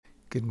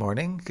Good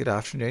morning, good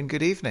afternoon,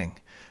 good evening.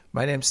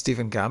 My name's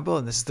Stephen Gamble,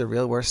 and this is the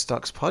Real Worth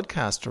Stocks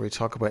podcast, where we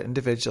talk about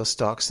individual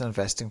stocks and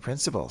investing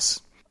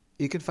principles.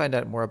 You can find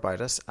out more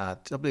about us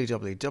at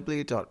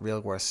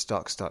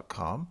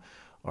www.realworthstocks.com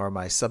or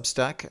my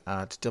Substack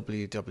at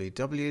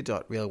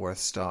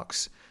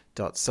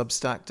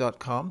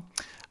www.realworthstocks.substack.com,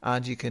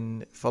 and you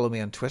can follow me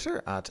on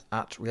Twitter at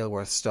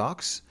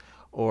 @realworthstocks,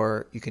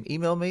 or you can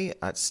email me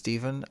at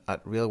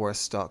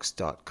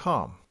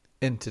stephen@realworthstocks.com.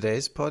 In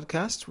today's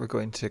podcast, we're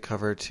going to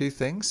cover two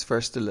things.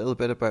 First, a little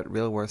bit about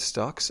Real Worth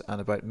Stocks and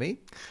about me,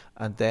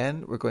 and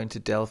then we're going to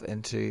delve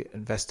into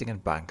investing in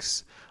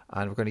banks.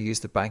 And we're going to use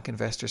the Bank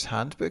Investor's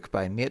Handbook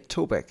by Nate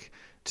Tobick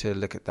to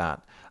look at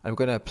that. And we're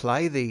going to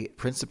apply the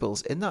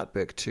principles in that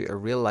book to a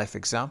real-life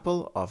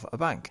example of a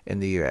bank in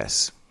the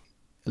US.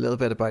 A little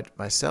bit about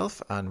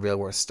myself and Real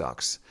Worth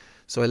Stocks.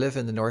 So I live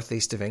in the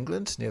northeast of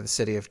England, near the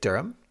city of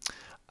Durham,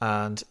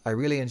 and I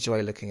really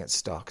enjoy looking at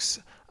stocks,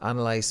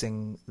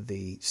 analysing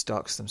the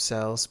stocks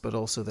themselves, but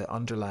also the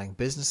underlying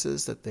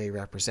businesses that they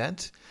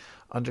represent,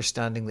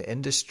 understanding the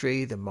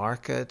industry, the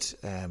market,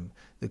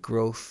 the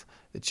growth,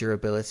 the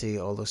durability,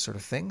 all those sort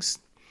of things.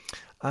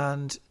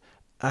 And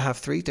I have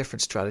three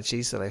different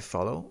strategies that I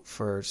follow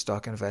for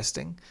stock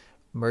investing.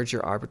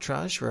 Merger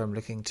arbitrage, where I'm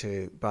looking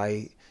to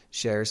buy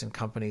shares in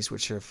companies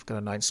which have got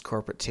announced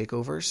corporate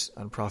takeovers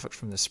and profit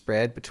from the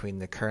spread between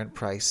the current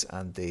price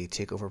and the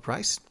takeover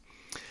price.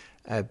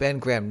 Ben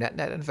Graham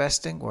net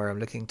investing, where I'm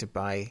looking to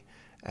buy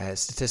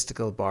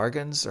statistical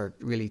bargains or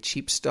really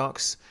cheap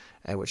stocks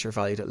which are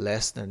valued at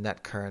less than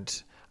net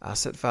current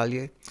asset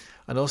value,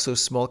 and also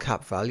small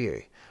cap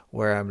value,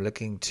 where I'm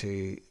looking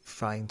to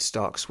find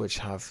stocks which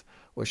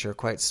are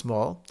quite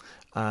small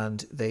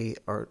and they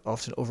are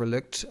often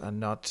overlooked and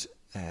not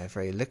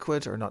very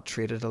liquid or not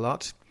traded a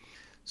lot.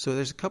 So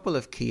there's a couple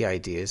of key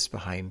ideas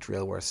behind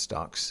real worth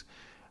stocks.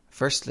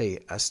 Firstly,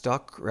 a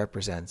stock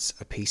represents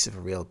a piece of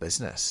a real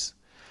business.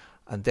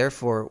 And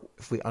therefore,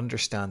 if we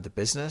understand the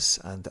business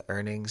and the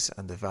earnings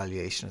and the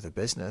valuation of the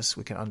business,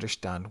 we can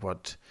understand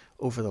what,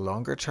 over the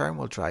longer term,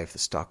 will drive the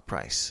stock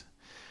price.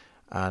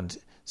 And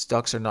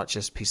stocks are not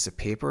just pieces of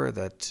paper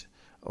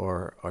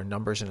or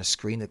numbers on a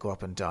screen that go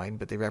up and down,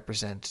 but they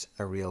represent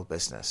a real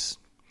business.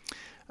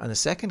 And the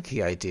second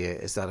key idea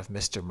is that of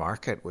Mr.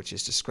 Market, which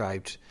is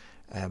described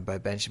by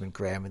Benjamin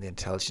Graham in The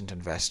Intelligent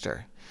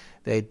Investor.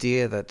 The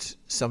idea that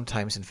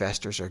sometimes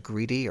investors are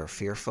greedy or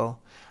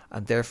fearful,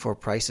 and therefore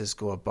prices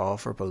go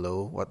above or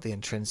below what the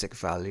intrinsic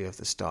value of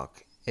the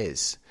stock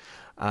is.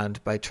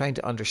 And by trying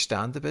to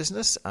understand the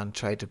business and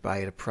try to buy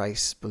at a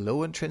price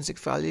below intrinsic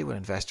value when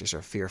investors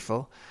are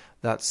fearful,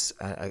 that's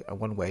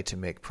one way to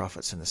make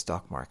profits in the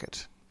stock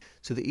market.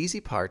 So the easy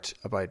part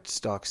about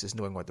stocks is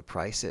knowing what the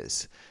price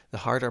is. The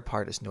harder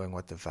part is knowing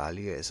what the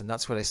value is. And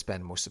that's what I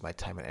spend most of my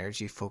time and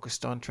energy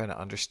focused on, trying to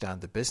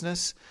understand the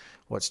business,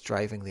 what's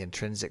driving the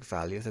intrinsic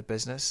value of the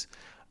business,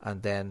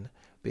 and then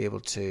be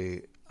able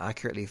to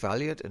accurately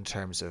value it in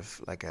terms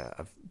of like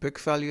a book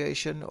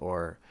valuation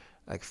or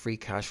like free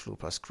cash flow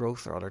plus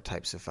growth or other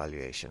types of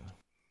valuation.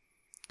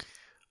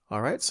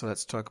 All right, so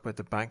let's talk about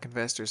the Bank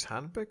Investor's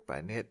Handbook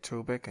by Nate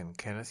Tobick and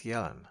Kenneth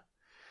Yellen.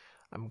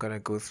 I'm going to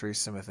go through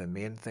some of the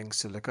main things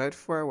to look out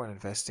for when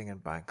investing in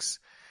banks.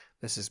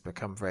 This has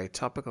become very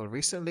topical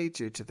recently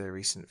due to the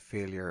recent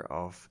failure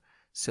of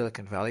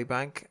Silicon Valley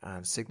Bank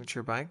and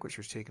Signature Bank, which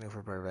were taken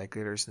over by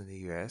regulators in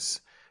the US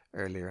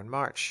earlier in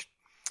March.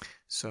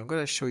 So I'm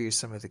going to show you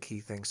some of the key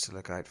things to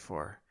look out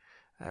for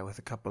with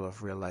a couple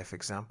of real-life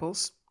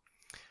examples.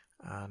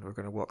 And we're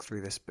going to walk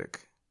through this book.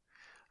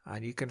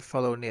 And you can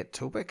follow Nate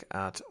Tobick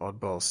at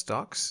Oddball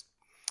Stocks.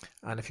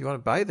 And if you want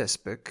to buy this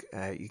book,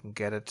 you can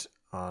get it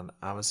on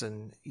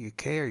Amazon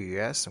UK or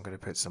US. I'm going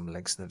to put some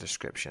links in the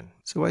description.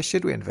 So why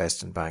should we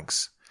invest in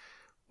banks?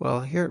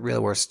 Well, here at Real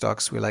Worth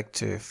Stocks, we like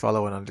to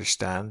follow and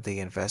understand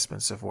the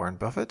investments of Warren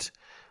Buffett.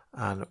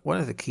 And one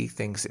of the key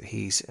things that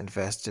he's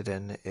invested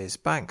in is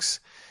banks.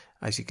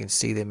 As you can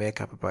see, they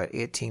make up about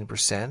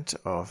 18%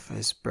 of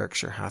his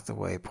Berkshire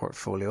Hathaway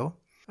portfolio.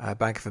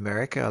 Bank of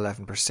America,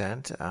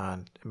 11%,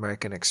 and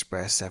American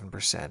Express,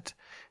 7%.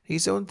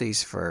 He's owned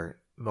these for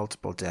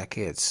multiple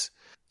decades.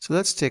 So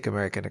let's take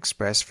American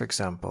Express, for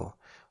example.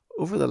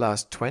 Over the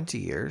last 20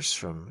 years,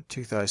 from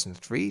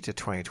 2003 to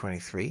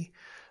 2023,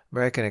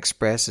 American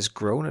Express has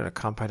grown at a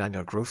compound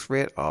annual growth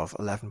rate of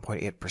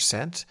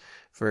 11.8%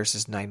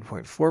 versus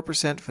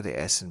 9.4% for the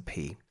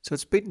S&P. So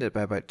it's beaten it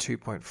by about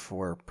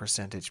 2.4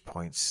 percentage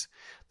points.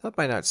 That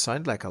might not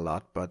sound like a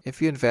lot, but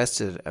if you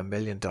invested $1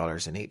 million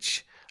in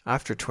each,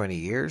 after 20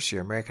 years,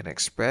 your American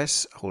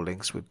Express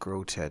holdings would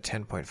grow to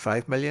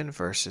 10.5 million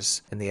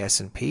versus in the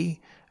S&P,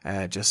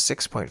 just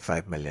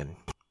 6.5 million.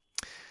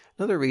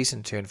 Another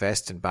reason to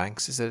invest in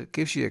banks is that it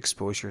gives you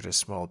exposure to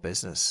small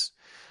business.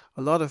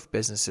 A lot of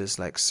businesses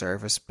like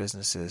service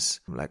businesses,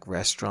 like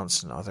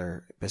restaurants and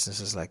other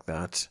businesses like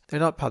that, they're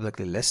not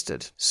publicly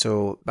listed.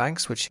 So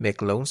banks which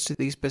make loans to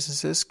these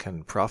businesses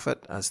can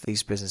profit as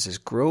these businesses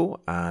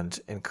grow and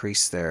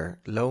increase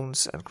their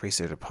loans and increase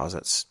their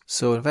deposits.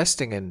 So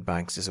investing in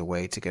banks is a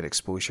way to get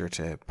exposure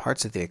to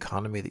parts of the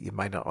economy that you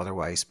might not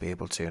otherwise be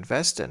able to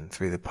invest in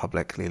through the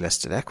publicly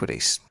listed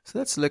equities. So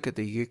let's look at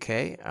the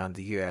UK and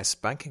the US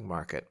banking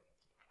market.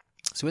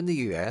 So in the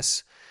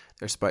US,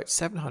 there's about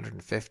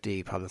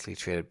 750 publicly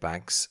traded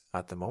banks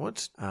at the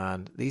moment,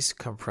 and these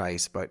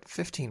comprise about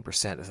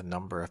 15% of the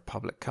number of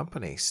public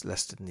companies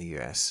listed in the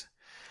US.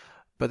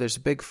 But there's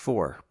a big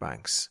four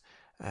banks,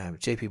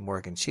 JP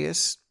Morgan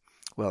Chase,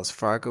 Wells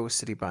Fargo,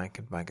 Citibank,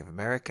 and Bank of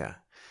America,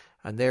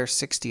 and they're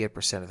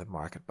 68% of the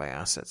market by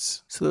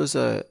assets. So there's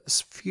a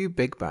few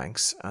big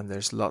banks and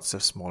there's lots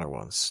of smaller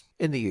ones.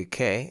 In the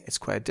UK, it's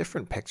quite a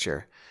different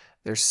picture.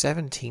 There's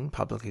 17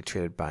 publicly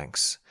traded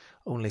banks,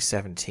 only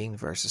 17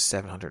 versus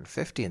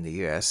 750 in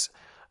the US,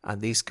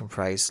 and these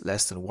comprise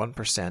less than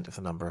 1% of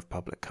the number of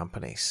public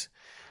companies.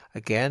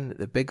 Again,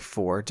 the big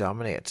four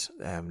dominate: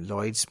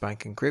 Lloyds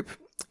Banking Group,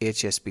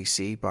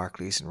 HSBC,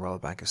 Barclays, and Royal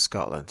Bank of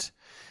Scotland.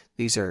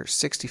 These are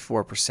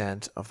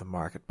 64% of the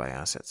market by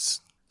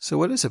assets. So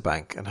what is a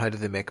bank and how do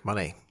they make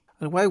money?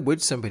 And why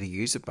would somebody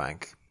use a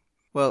bank?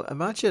 Well,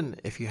 imagine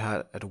if you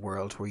had a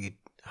world where you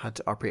had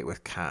to operate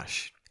with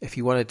cash. If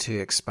you wanted to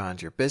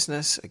expand your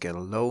business, get a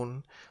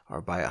loan,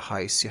 or buy a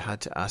house, you had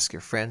to ask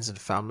your friends and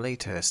family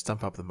to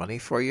stump up the money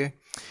for you.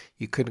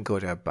 You couldn't go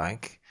to a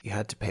bank. You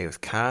had to pay with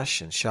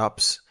cash in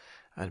shops,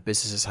 and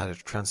businesses had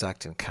to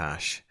transact in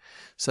cash.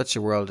 Such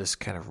a world is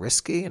kind of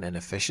risky and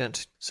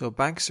inefficient, so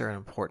banks are an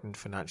important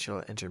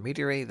financial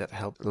intermediary that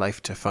help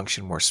life to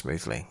function more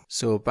smoothly.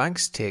 So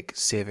banks take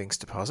savings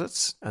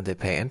deposits and they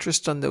pay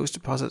interest on those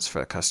deposits for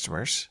their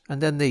customers,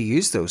 and then they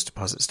use those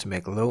deposits to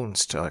make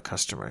loans to other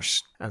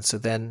customers. And so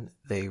then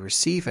they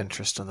receive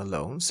interest on the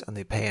loans and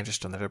they pay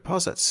interest on their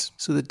deposits.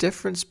 So the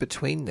difference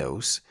between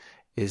those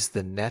is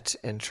the net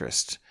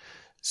interest.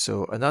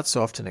 And that's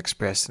often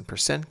expressed in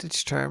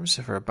percentage terms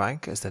for a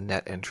bank as the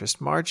net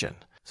interest margin.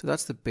 So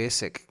that's the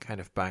basic kind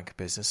of bank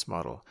business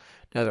model.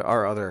 Now, there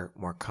are other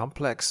more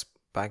complex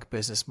bank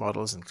business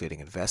models,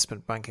 including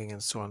investment banking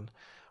and so on.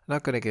 I'm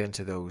not going to get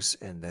into those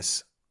in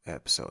this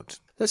episode.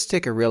 Let's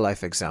take a real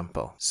life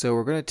example. So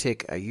we're going to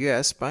take a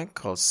US bank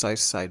called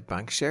Southside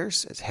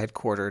Bancshares. It's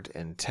headquartered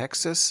in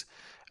Texas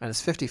and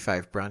it's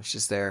 55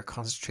 branches there,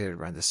 concentrated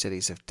around the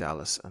cities of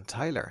Dallas and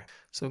Tyler.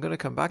 So I'm going to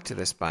come back to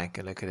this bank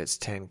and look at its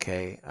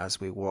 10K as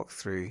we walk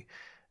through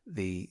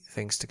the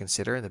things to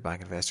consider in the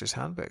Bank Investor's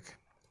Handbook.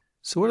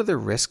 So what are the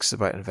risks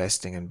about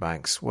investing in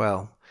banks?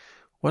 Well,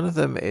 one of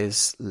them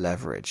is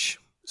leverage.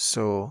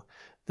 So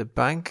the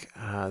bank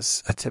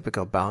has a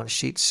typical balance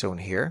sheet shown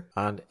here.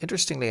 And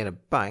interestingly, in a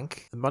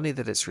bank, the money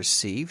that it's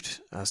received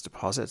as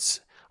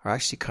deposits are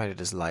actually counted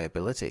as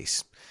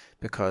liabilities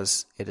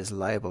because it is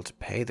liable to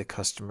pay the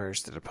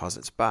customers the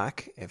deposits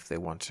back if they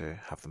want to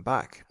have them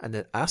back. And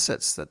the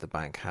assets that the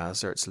bank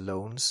has are its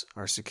loans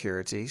or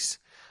securities,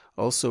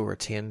 also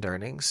retained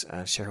earnings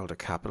and shareholder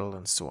capital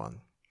and so on.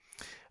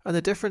 And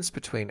the difference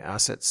between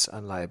assets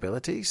and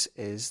liabilities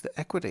is the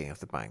equity of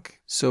the bank.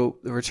 So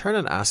the return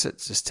on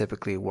assets is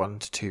typically 1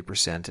 to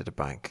 2% at a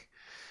bank.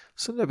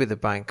 So maybe the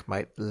bank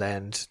might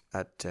lend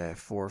at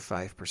 4 or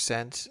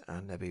 5%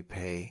 and maybe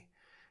pay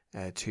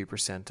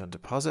 2% on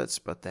deposits,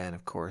 but then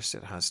of course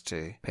it has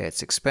to pay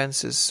its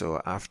expenses.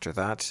 So after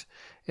that,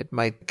 it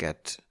might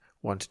get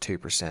 1 to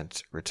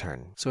 2%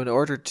 return. So in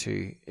order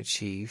to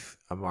achieve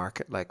a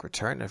market-like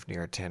return of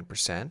near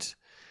 10%,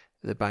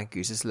 the bank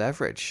uses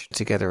leverage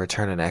to get a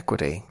return on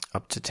equity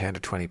up to 10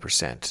 to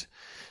 20%.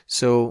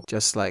 So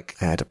just like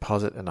a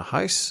deposit in a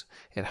house,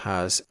 it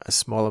has a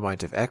small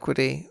amount of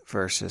equity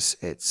versus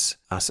its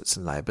assets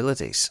and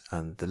liabilities,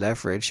 and the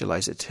leverage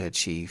allows it to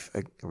achieve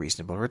a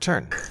reasonable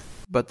return.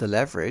 But the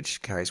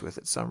leverage carries with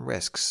it some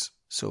risks.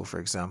 So for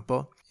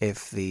example,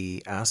 if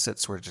the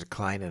assets were to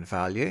decline in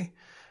value,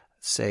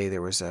 say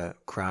there was a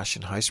crash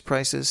in house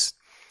prices,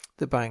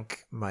 the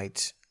bank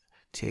might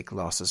take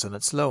losses on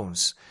its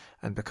loans.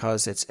 And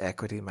because its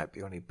equity might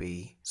only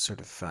be sort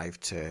of 5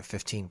 to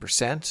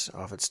 15%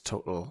 of its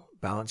total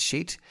balance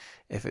sheet,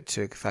 if it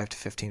took 5 to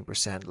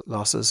 15%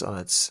 losses on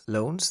its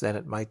loans, then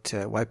it might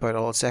wipe out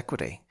all its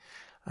equity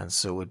and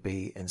so would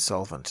be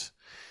insolvent.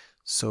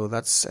 So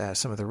that's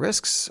some of the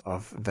risks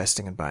of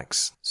investing in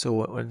banks. So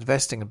when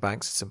investing in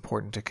banks, it's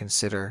important to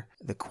consider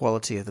the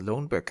quality of the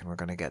loan book, and we're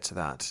going to get to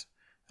that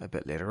a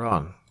bit later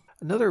on.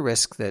 Another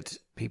risk that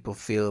people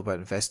feel about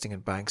investing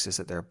in banks is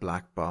that they're a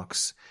black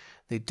box.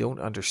 They don't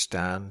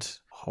understand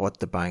what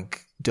the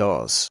bank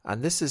does.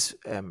 And this is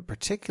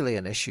particularly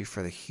an issue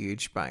for the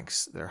huge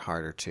banks. They're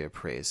harder to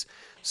appraise.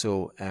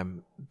 So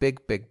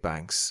big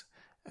banks,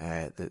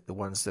 the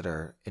ones that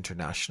are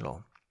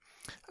international,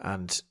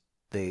 and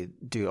they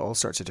do all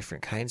sorts of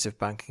different kinds of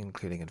banking,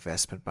 including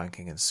investment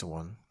banking and so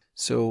on.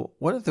 So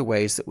one of the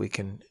ways that we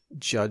can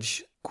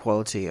judge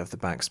quality of the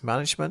bank's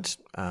management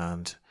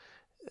and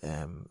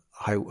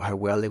how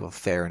well they will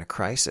fare in a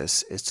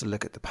crisis is to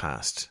look at the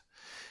past.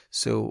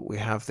 So we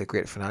have the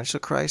great financial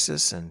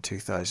crisis in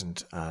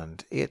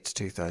 2008 to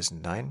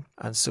 2009.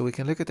 And so we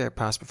can look at their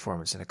past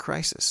performance in a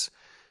crisis.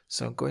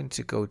 So I'm going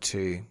to go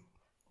to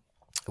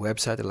a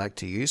website I like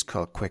to use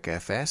called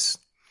QuickFS.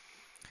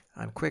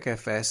 And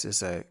QuickFS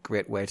is a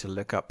great way to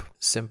look up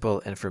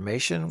simple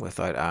information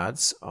without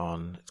ads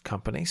on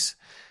companies.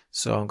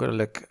 So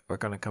we're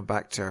going to come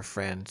back to our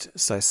friend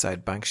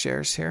Southside Bank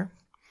Shares here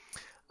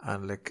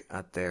and look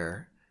at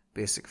their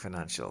basic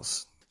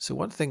financials. So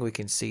one thing we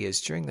can see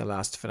is during the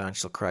last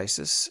financial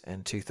crisis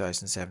in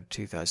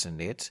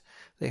 2007-2008,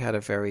 they had a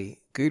very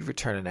good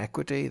return on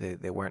equity.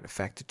 They weren't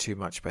affected too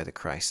much by the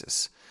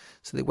crisis.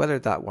 So they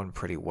weathered that one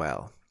pretty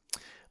well.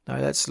 Now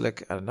let's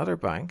look at another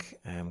bank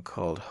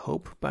called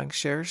Hope Bank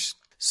Shares.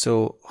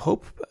 So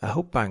Hope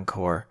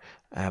Bancorp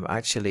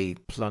actually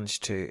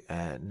plunged to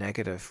a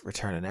negative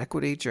return on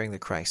equity during the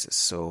crisis.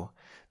 So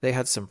they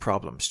had some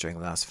problems during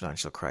the last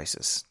financial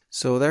crisis.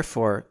 So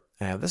therefore,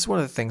 this is one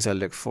of the things I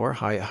look for,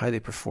 how they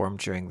performed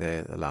during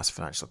the last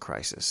financial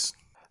crisis.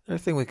 Another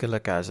thing we can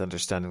look at is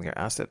understanding their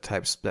asset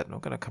type split, and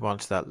I'm going to come on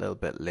to that a little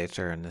bit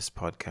later in this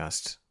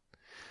podcast.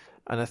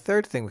 And a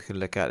third thing we can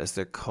look at is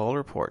their call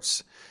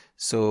reports.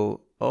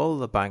 So all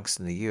the banks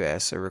in the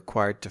US are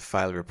required to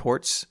file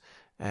reports.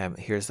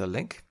 Here's the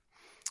link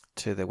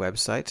to the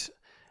website.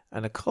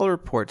 And a call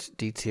report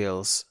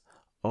details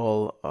a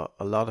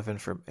lot of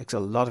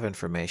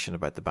information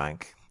about the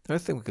bank.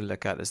 Another thing we can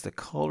look at is the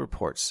call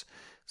reports.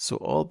 So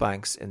all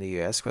banks in the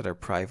US, whether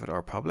private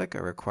or public,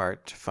 are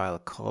required to file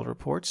call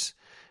reports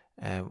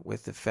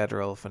with the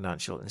Federal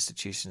Financial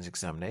Institutions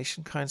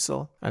Examination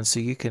Council. And so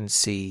you can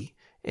see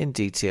in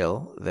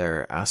detail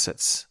their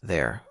assets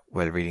there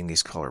while reading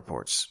these call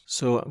reports.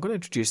 So I'm going to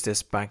introduce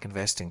this bank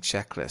investing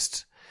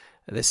checklist.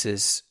 This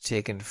is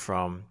taken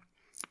from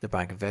the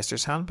Bank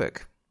Investor's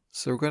Handbook.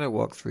 So we're going to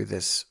walk through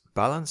this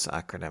BALANCE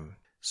acronym.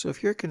 So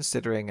if you're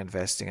considering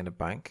investing in a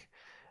bank,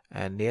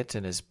 and Nate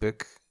in his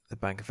book, The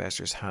Bank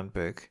Investor's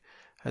Handbook,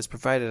 has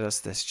provided us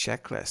this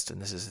checklist,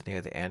 and this is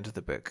near the end of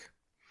the book.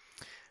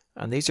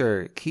 And these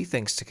are key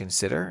things to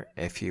consider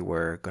if you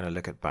were going to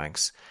look at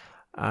banks.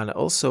 And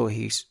also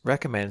he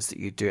recommends that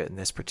you do it in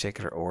this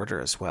particular order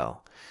as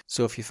well.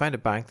 So if you find a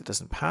bank that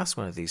doesn't pass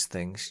one of these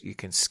things, you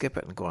can skip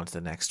it and go on to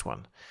the next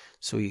one.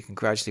 So you can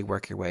gradually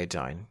work your way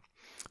down.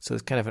 So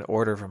it's kind of an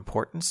order of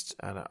importance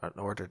and an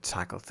order to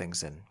tackle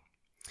things in.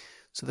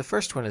 So the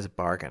first one is a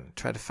bargain.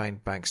 Try to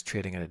find banks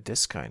trading at a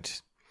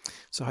discount.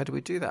 So how do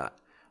we do that?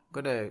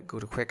 I'm going to go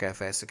to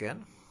QuickFS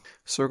again.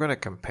 So we're going to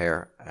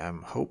compare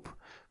Hope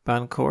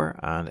Bancorp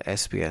and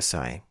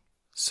SBSI.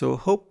 So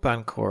Hope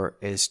Bancorp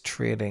is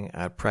trading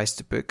at price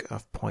to book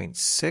of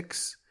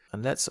 0.6.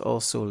 And let's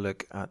also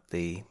look at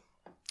and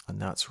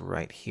that's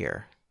right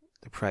here,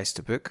 the price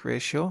to book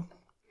ratio.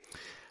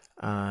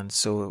 And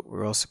so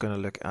we're also going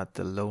to look at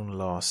the loan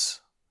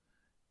loss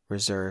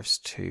reserves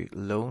to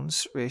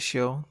loans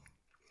ratio.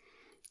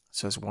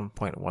 So it's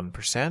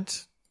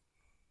 1.1%.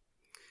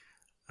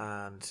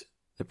 And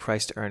the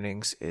price to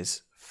earnings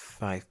is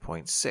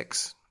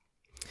 5.6.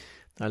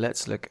 Now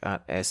let's look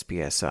at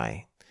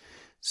SBSI.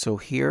 So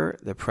here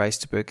the price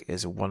to book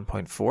is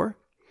 1.4.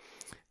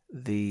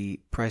 The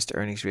price to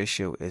earnings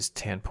ratio is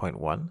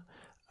 10.1.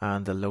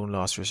 And the loan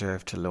loss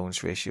reserve to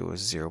loans ratio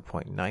is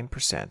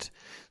 0.9%.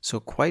 So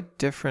quite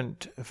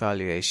different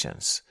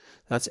valuations.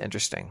 That's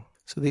interesting.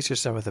 So these are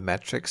some of the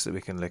metrics that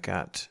we can look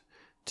at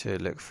to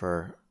look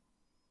for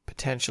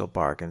potential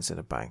bargains in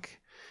a bank.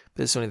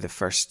 But this is only the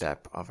first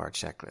step of our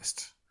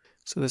checklist.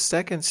 So the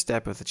second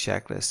step of the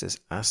checklist is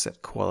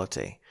asset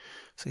quality.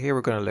 So here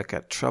we're going to look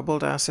at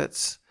troubled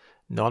assets,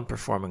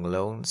 non-performing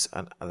loans,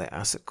 and the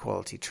asset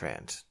quality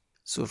trend.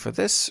 So for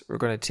this, we're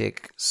going to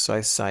take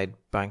Southside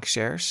Bank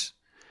Shares,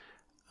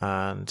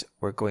 and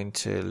we're going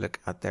to look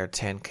at their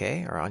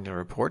 10K, or annual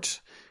report,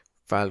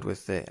 filed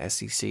with the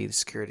SEC, the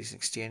Securities and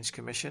Exchange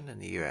Commission in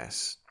the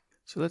US.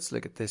 So let's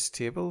look at this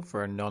table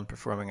for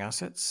non-performing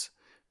assets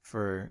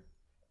for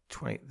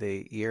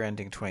the year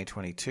ending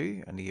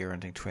 2022 and the year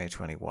ending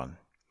 2021.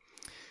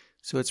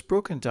 So it's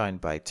broken down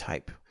by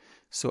type.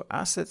 So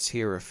assets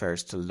here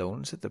refers to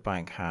loans that the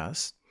bank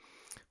has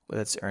that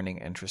it's earning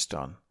interest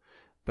on.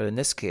 But in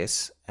this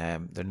case,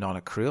 they're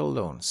non-accrual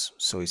loans,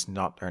 so he's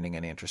not earning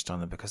any interest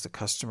on them because the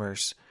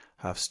customers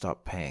have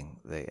stopped paying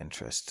the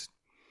interest.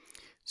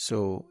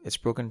 So it's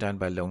broken down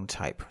by loan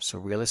type. So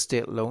real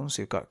estate loans,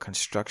 we've got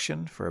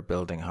construction for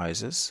building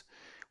houses.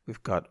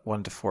 We've got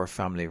 1 to 4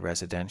 family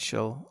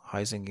residential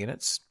housing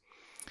units.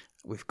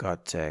 We've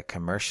got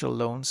commercial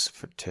loans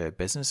to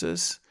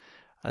businesses.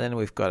 And then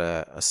we've got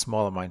a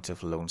small amount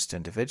of loans to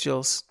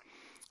individuals,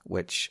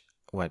 which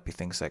might be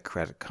things like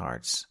credit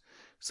cards.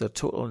 So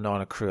total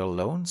non-accrual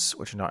loans,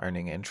 which are not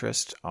earning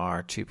interest,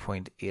 are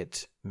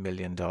 $2.8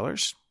 million.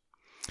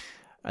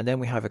 And then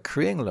we have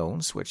accruing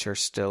loans, which are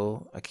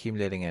still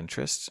accumulating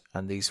interest.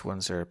 And these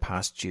ones are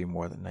past due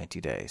more than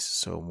 90 days.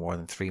 So more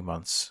than 3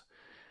 months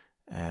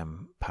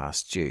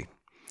past due.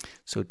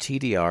 So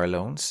TDR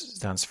loans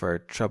stands for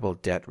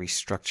Troubled Debt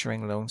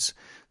Restructuring Loans.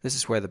 This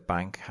is where the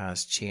bank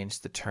has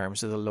changed the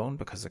terms of the loan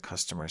because the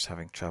customer is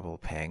having trouble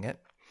paying it.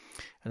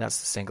 and that's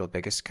the single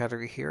biggest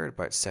category here at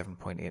about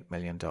 $7.8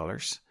 million.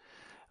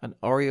 And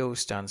REO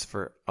stands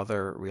for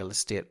other real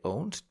estate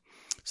owned.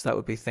 So that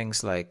would be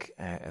things like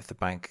if the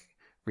bank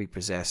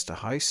repossessed a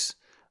house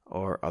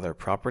or other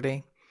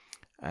property.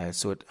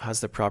 So it has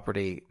the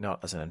property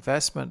not as an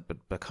investment,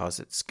 but because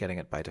it's getting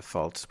it by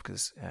default,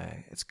 because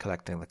it's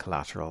collecting the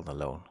collateral on the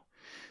loan.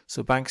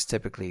 So banks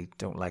typically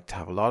don't like to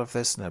have a lot of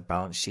this in their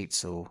balance sheet,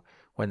 so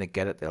when they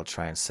get it, they'll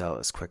try and sell it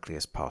as quickly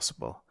as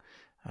possible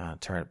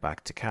and turn it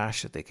back to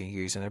cash that they can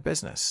use in their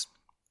business.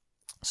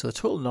 So the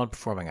total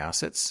non-performing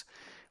assets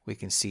we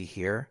can see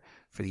here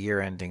for the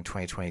year ending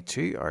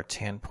 2022 are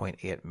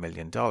 $10.8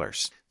 million.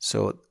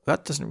 So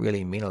that doesn't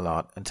really mean a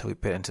lot until we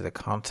put it into the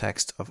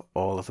context of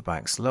all of the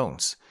bank's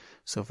loans.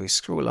 So if we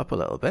scroll up a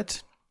little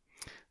bit,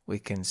 we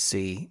can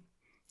see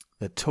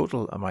the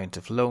total amount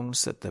of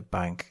loans that the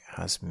bank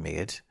has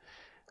made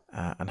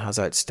and has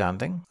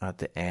outstanding at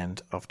the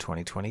end of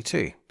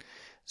 2022.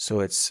 So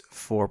it's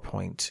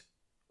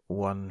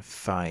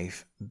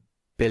 $4.15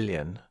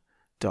 billion.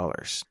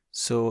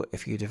 So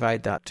if you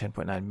divide that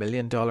 $10.9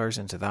 million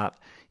into that,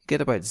 you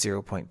get about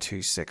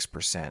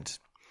 0.26%.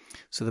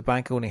 So the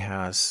bank only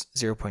has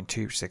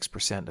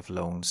 0.26% of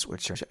loans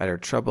which are either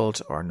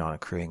troubled or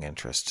non-accruing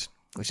interest,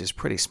 which is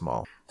pretty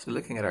small. So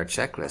looking at our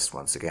checklist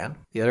once again,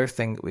 the other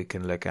thing that we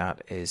can look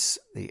at is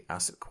the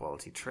asset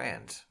quality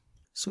trend.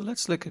 So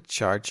let's look at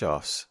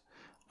charge-offs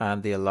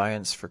and the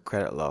allowance for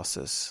credit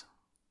losses.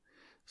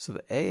 So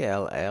the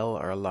ALL,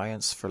 or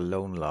allowance for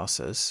loan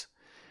losses,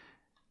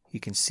 you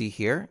can see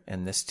here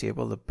in this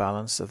table the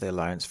balance of the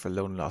allowance for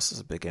loan losses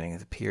at the beginning of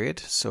the period.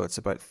 So it's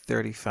about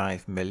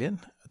 35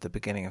 million at the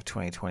beginning of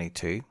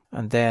 2022.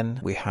 And then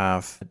we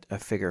have a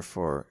figure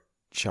for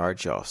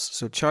charge-offs.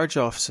 So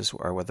charge-offs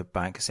are where the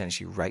bank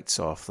essentially writes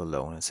off the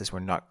loan and says we're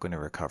not going to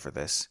recover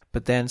this.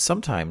 But then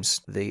sometimes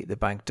the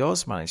bank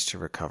does manage to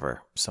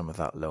recover some of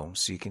that loan.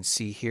 So you can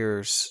see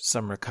here's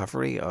some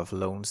recovery of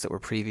loans that were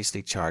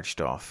previously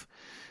charged off.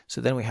 So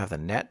then we have the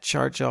net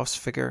charge-offs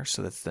figure,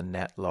 so that's the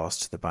net loss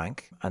to the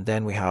bank. And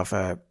then we have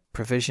a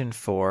provision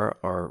for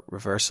or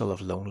reversal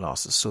of loan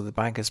losses. So the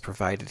bank has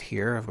provided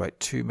here about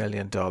 $2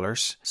 million.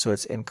 So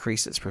it's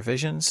increased its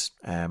provisions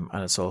and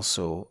it's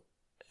also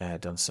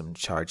done some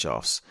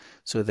charge-offs.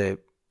 So the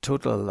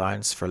total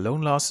allowance for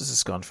loan losses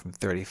has gone from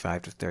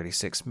 35 to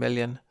 36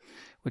 million,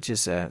 which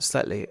is it's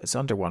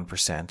under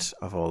 1%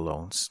 of all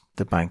loans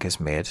the bank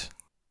has made.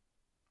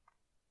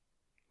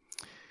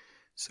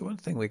 So one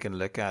thing we can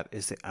look at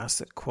is the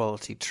asset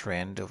quality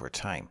trend over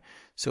time.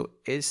 So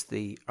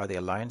are the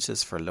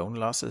allowances for loan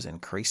losses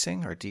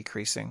increasing or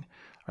decreasing?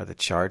 Are the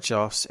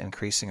charge-offs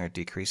increasing or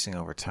decreasing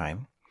over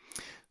time?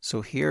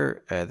 So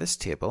here, this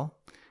table,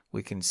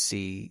 we can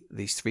see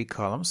these three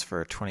columns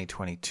for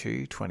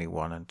 2022,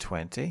 21 and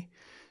 20.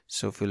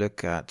 So if we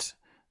look at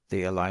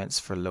the allowance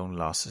for loan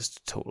losses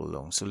to total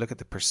loans, so look at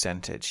the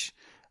percentage.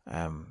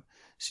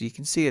 So you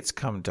can see it's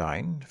come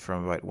down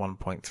from about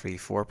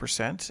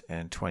 1.34%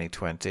 in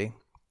 2020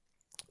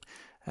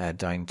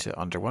 down to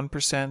under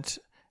 1%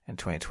 in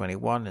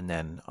 2021 and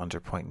then under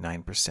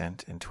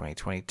 0.9% in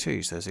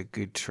 2022. So there's a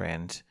good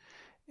trend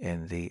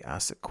in the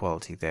asset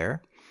quality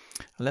there.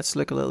 And let's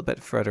look a little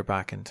bit further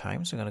back in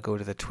time. So I'm going to go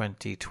to the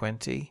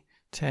 2020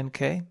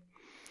 10K.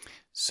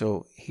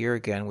 So here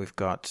again we've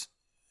got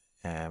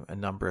a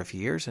number of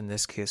years. In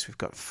this case we've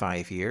got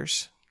 5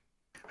 years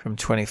from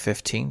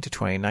 2015 to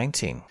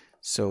 2019.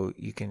 So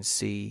you can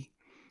see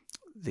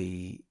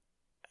the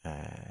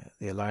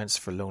allowance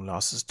for loan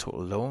losses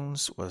total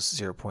loans was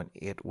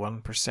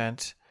 0.81%,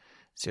 0.7,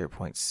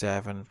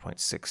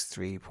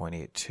 0.63,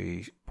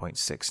 0.82,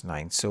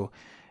 0.69. So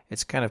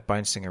it's kind of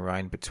bouncing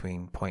around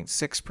between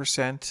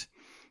 0.6%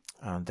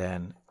 and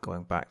then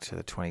going back to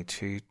the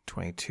 22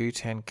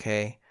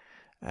 10K,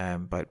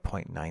 about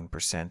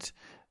 0.9%.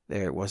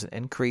 There was an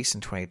increase in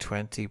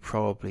 2020,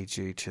 probably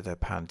due to the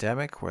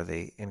pandemic, where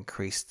they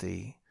increased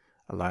the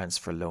allowance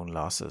for loan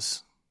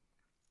losses.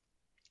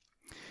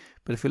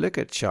 But if we look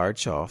at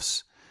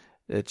charge-offs,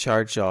 the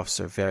charge-offs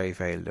are very,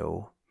 very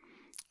low.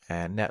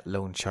 Net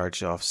loan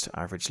charge-offs to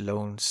average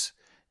loans,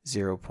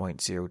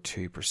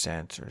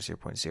 0.02% or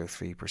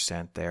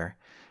 0.03% there.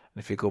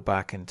 And if you go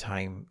back in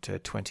time to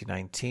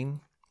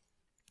 2019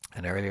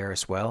 and earlier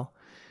as well,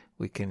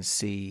 we can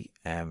see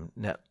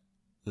net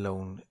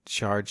loan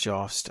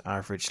charge-offs to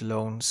average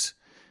loans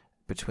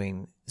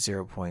between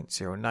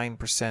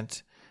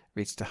 0.09%,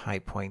 reached a high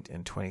point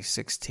in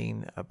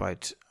 2016,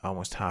 about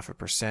almost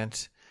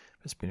 0.5%.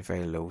 It's been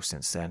very low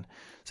since then.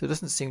 So it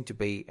doesn't seem to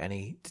be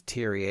any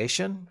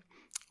deterioration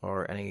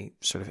or any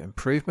sort of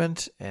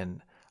improvement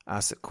in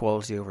asset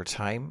quality over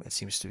time. It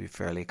seems to be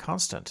fairly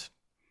constant.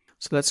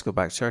 So let's go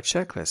back to our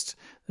checklist.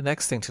 The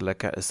next thing to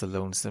look at is the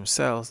loans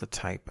themselves, the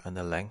type and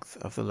the length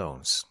of the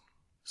loans.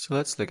 So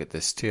let's look at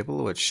this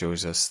table, which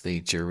shows us the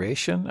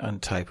duration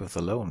and type of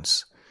the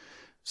loans.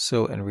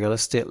 So in real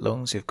estate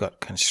loans, you've got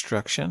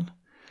construction.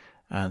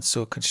 And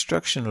so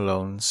construction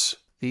loans,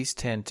 these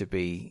tend to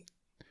be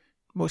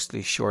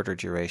mostly shorter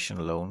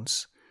duration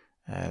loans,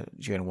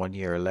 during 1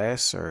 year or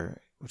less,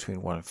 or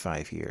between 1 and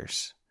 5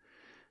 years.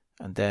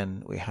 And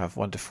then we have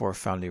 1 to 4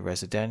 family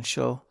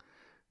residential.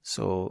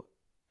 So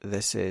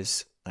this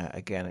is,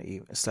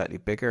 again, slightly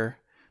bigger,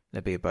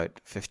 maybe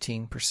about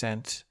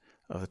 15%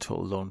 of the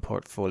total loan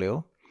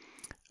portfolio.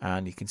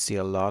 And you can see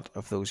a lot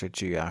of those are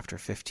due after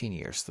 15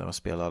 years. There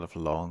must be a lot of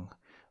long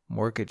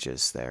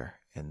mortgages there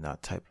in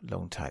that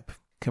loan type.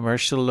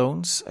 Commercial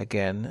loans,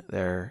 again,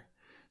 they're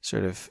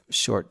sort of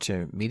short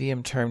to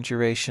medium term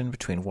duration,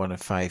 between 1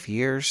 and 5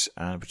 years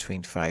and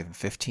between 5 and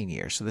 15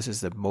 years. So this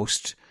is the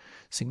most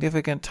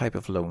significant type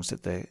of loans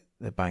that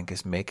the bank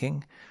is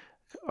making,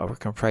 or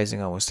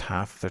comprising almost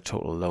half of their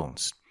total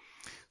loans.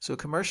 So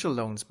commercial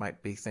loans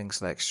might be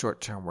things like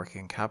short-term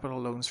working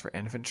capital loans for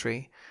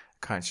inventory,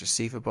 accounts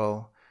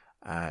receivable,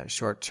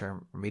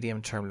 short-term,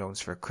 medium-term loans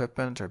for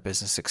equipment or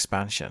business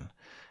expansion,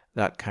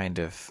 that kind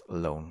of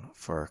loan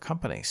for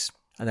companies.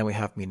 And then we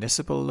have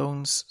municipal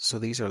loans. So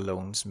these are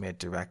loans made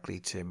directly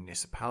to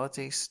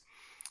municipalities,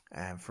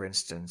 for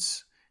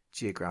instance,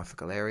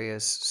 geographical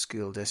areas,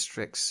 school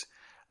districts,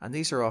 and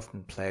these are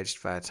often pledged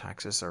via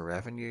taxes or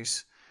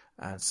revenues,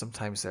 and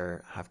sometimes they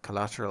have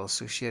collateral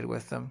associated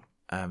with them.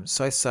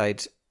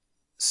 Southside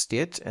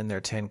state in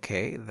their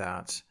 10K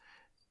that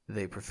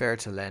they prefer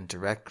to lend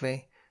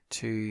directly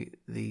to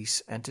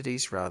these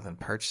entities rather than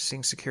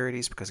purchasing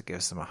securities because it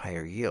gives them a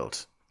higher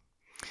yield.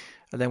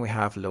 And then we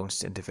have loans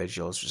to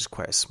individuals, which is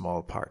quite a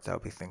small part. That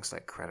would be things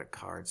like credit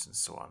cards and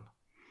so on,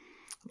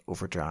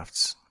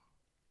 overdrafts.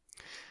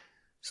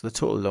 So the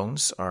total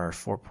loans are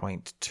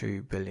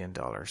 $4.2 billion.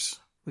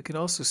 We can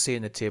also see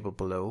in the table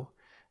below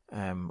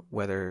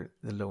whether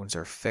the loans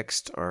are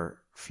fixed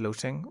or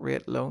floating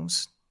rate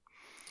loans.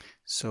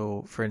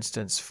 So for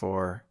instance,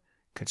 for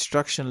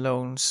construction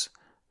loans,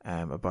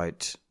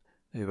 about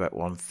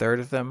 1/3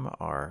 of them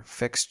are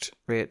fixed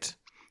rate,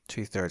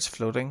 2/3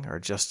 floating or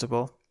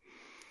adjustable.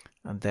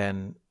 And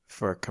then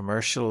for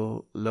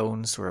commercial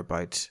loans, we're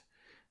about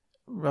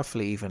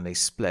roughly evenly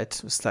split,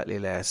 slightly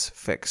less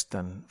fixed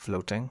than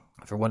floating.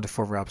 For 1 to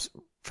 4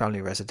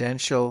 family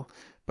residential,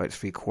 about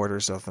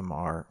 3/4 of them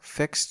are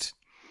fixed.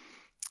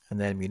 And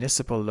then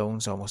municipal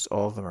loans, almost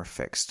all of them are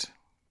fixed.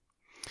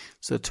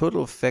 So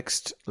total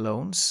fixed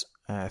loans,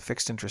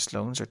 fixed interest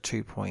loans are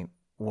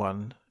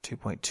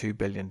 $2.2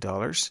 billion.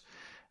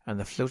 And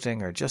the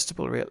floating or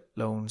adjustable rate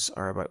loans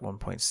are about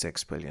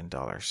 $1.6 billion.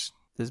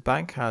 This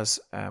bank has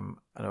an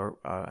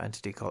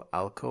entity called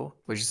ALCO,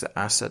 which is the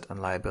Asset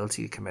and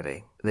Liability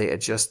Committee. They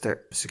adjust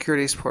their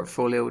securities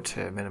portfolio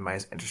to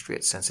minimize interest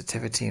rate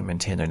sensitivity and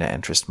maintain their net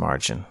interest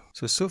margin.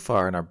 So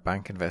far in our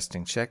bank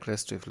investing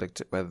checklist, we've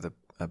looked at whether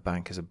a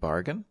bank is a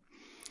bargain,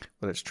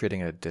 whether it's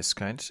trading at a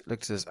discount,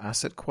 looked at its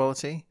asset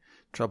quality,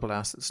 troubled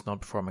assets,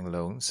 non-performing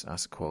loans,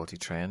 asset quality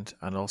trend,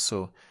 and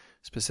also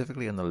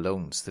specifically on the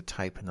loans, the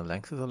type and the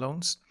length of the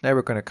loans. Now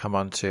we're going to come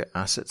on to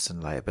assets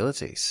and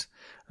liabilities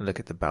and look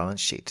at the balance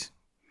sheet.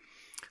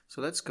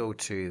 So let's go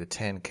to the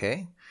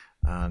 10K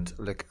and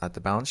look at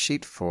the balance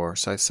sheet for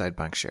Southside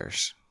Bank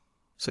shares.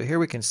 So here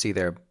we can see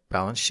their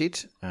balance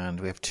sheet, and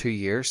we have 2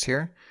 years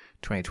here,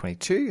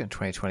 2022 and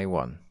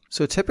 2021.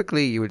 So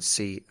typically you would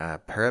see a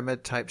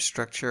pyramid type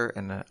structure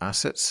in the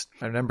assets.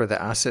 And remember,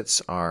 the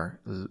assets are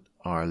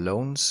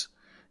loans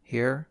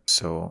here,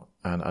 so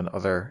and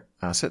other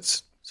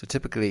assets. So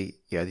typically,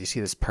 you see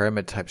this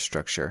pyramid type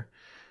structure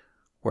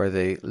where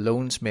the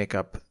loans make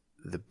up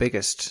the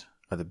biggest,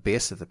 or the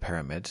base of the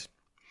pyramid.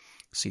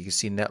 So you can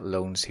see net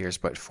loans here is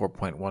about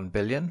 4.1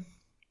 billion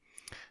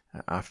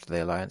after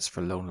the allowance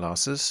for loan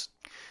losses.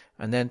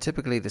 And then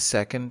typically the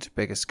second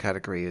biggest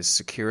category is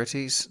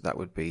securities. That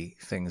would be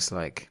things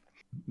like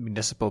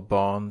municipal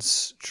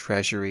bonds,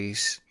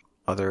 treasuries,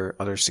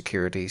 other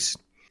securities.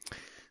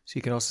 So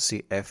you can also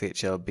see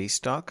FHLB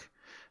stock.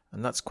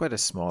 And that's quite a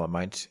small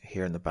amount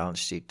here in the balance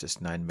sheet, just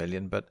 9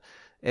 million. But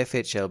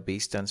FHLB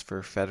stands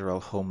for Federal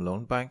Home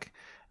Loan Bank,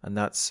 and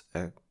that's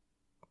a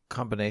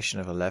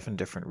combination of 11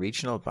 different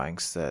regional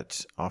banks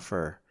that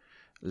offer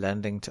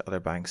lending to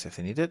other banks if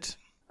they need it.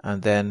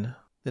 And then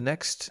the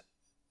next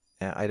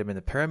item in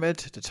the pyramid,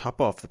 to top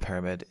off the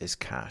pyramid, is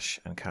cash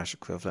and cash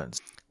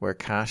equivalents, where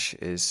cash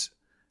is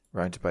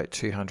around about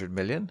 200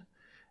 million.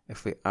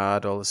 If we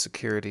add all the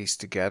securities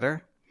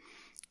together,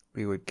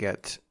 we would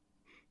get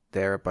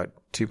there about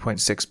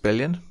 2.6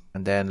 billion,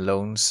 and then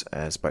loans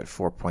is about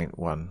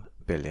 4.1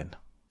 billion.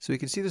 So we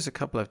can see there's a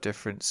couple of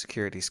different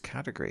securities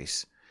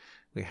categories.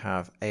 We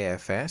have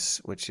AFS,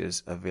 which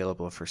is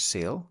available for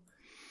sale,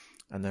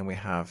 and then we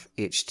have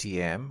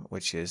HTM,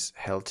 which is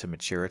held to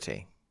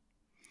maturity.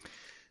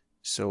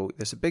 So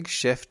there's a big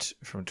shift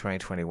from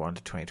 2021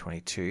 to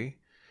 2022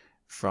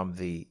 from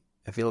the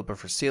available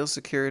for sale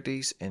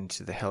securities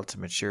into the held to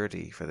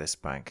maturity for this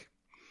bank.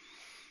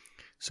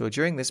 So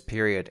during this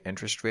period,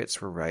 interest rates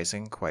were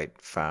rising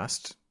quite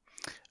fast.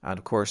 And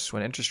of course,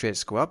 when interest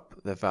rates go up,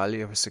 the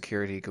value of a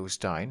security goes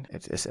down.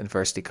 It is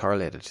inversely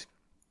correlated.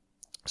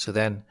 So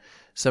then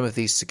some of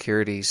these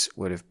securities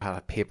would have had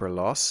a paper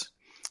loss.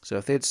 So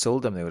if they'd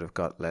sold them, they would have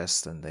got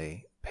less than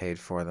they paid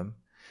for them.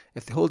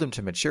 If they hold them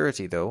to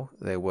maturity, though,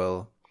 they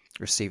will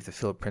receive the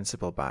full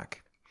principal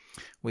back.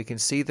 We can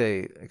see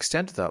the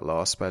extent of that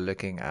loss by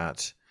looking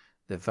at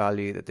the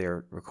value that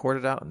they're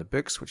recorded at on the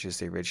books, which is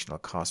the original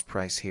cost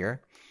price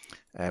here,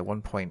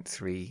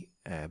 $1.3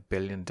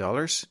 billion.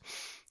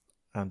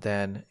 And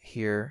then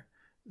here,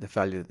 the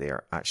value that they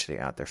are actually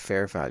at, their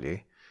fair value,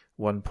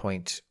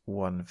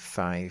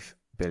 $1.15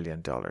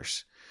 billion.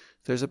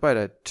 There's about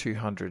a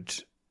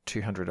 200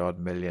 odd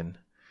million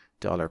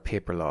dollar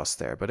paper loss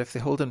there. But if they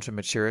hold them to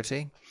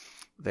maturity,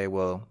 they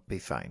will be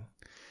fine.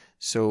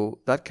 So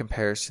that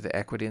compares to the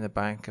equity in the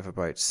bank of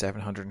about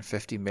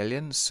 750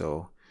 million.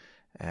 So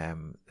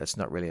that's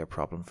not really a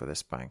problem for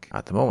this bank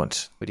at the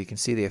moment. But you can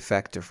see the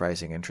effect of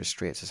rising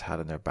interest rates has had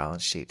on their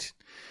balance sheet.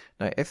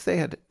 Now, if they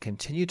had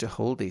continued to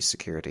hold these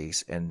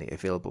securities in the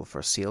available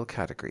for sale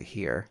category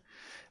here,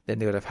 then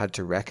they would have had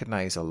to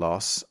recognize a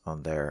loss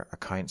on their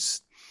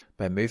accounts.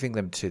 By moving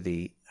them to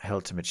the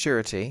held to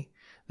maturity,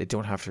 they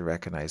don't have to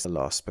recognize the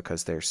loss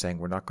because they're saying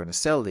we're not going to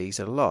sell these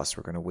at a loss.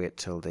 We're going to wait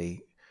till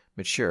they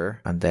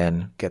mature and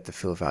then get the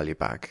full value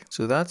back.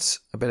 So that's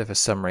a bit of a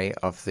summary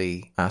of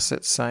the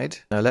asset side.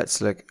 Now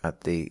let's look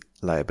at the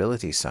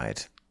liability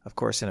side. Of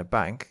course, in a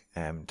bank,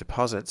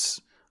 deposits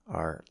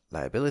are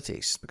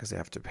liabilities because they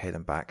have to pay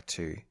them back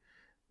to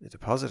the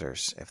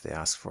depositors if they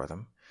ask for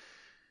them.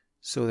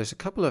 So there's a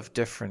couple of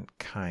different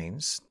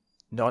kinds,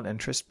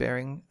 non-interest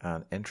bearing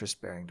and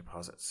interest bearing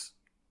deposits.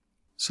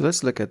 So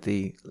let's look at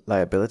the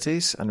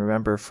liabilities, and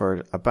remember,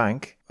 for a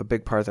bank, a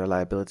big part of their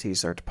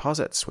liabilities are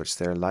deposits, which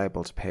they're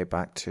liable to pay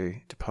back to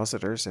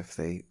depositors if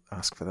they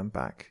ask for them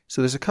back.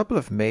 So there's a couple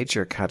of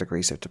major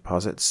categories of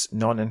deposits,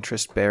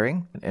 non-interest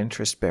bearing and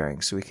interest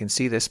bearing. So we can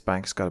see this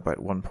bank's got about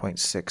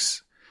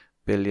 $1.6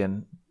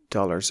 billion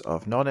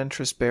of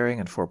non-interest bearing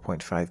and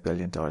 $4.5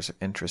 billion of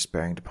interest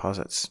bearing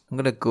deposits. I'm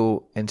going to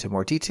go into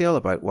more detail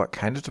about what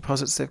kind of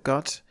deposits they've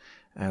got.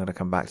 I'm going to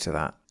come back to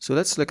that. So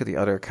let's look at the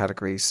other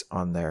categories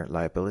on their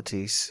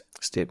liabilities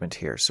statement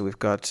here. So we've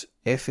got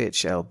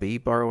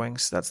FHLB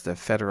borrowings. That's the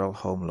Federal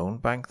Home Loan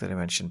Bank that I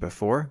mentioned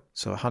before.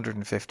 So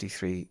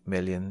 153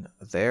 million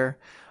there.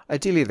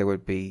 Ideally, there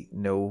would be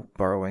no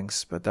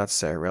borrowings, but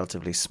that's a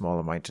relatively small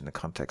amount in the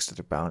context of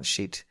the balance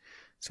sheet.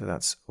 So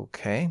that's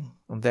okay.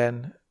 And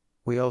then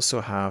we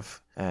also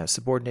have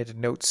subordinated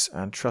notes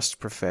and trust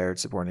preferred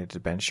subordinated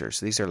debentures.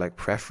 So these are like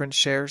preference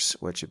shares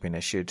which have been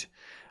issued.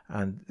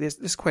 And this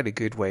is quite a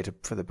good way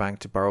for the bank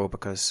to borrow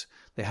because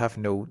they have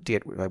no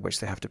date by which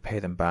they have to pay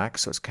them back.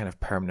 So it's kind of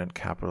permanent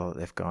capital that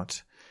they've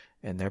got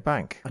in their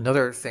bank.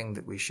 Another thing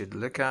that we should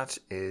look at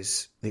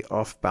is the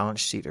off-balance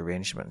sheet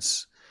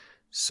arrangements.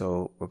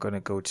 So we're going to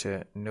go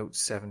to note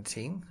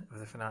 17 of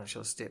the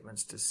financial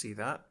statements to see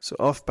that. So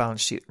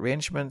off-balance sheet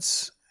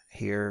arrangements,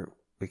 here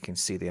we can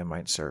see the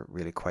amounts are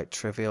really quite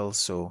trivial.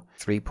 So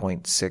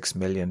 $3.6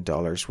 million,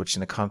 which in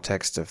the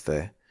context of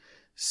the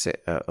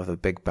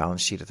big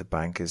balance sheet of the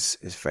bank is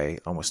very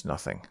almost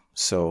nothing.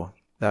 So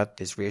that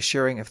is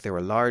reassuring. If there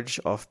were large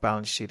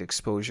off-balance sheet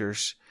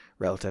exposures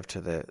relative to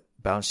the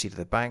balance sheet of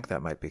the bank,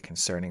 that might be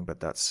concerning, but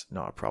that's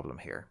not a problem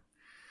here.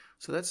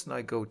 So let's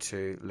now go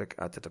to look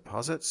at the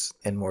deposits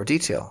in more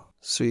detail.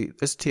 So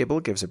this table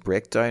gives a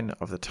breakdown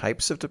of the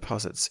types of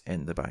deposits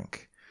in the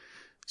bank.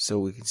 So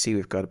we can see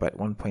we've got about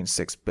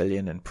 1.6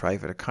 billion in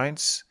private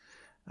accounts,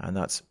 and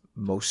that's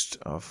most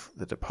of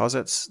the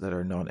deposits that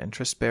are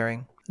non-interest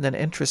bearing. And then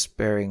interest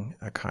bearing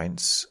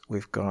accounts,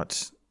 we've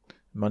got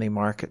money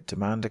market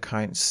demand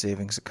accounts,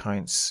 savings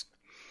accounts,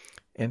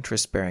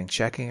 interest bearing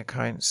checking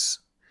accounts.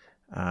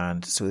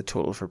 And so the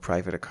total for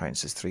private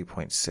accounts is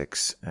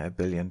 $3.6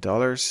 billion.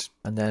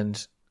 And then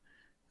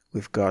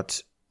we've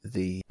got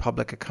the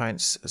public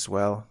accounts as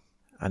well,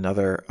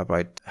 another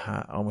about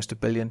almost $1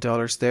 billion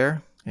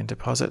there in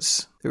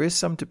deposits. There is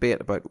some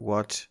debate about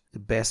what the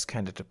best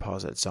kind of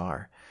deposits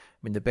are. I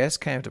mean, the best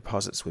kind of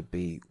deposits would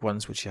be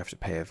ones which you have to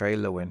pay a very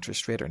low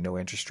interest rate or no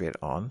interest rate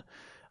on,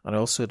 and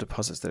also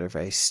deposits that are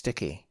very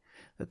sticky,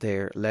 that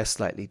they're less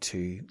likely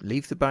to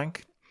leave the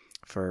bank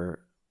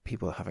for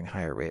people having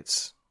higher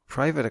rates.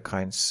 Private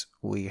accounts,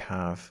 we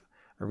have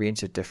a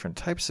range of different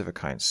types of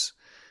accounts,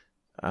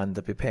 and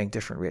they'll be paying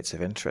different rates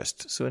of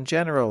interest. So in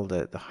general,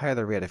 the higher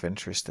the rate of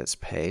interest that's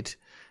paid,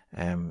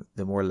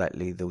 the more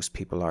likely those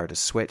people are to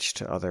switch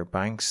to other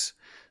banks.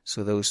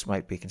 So those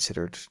might be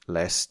considered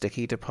less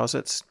sticky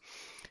deposits.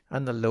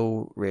 And the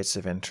low rates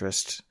of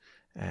interest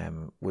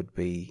would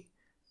be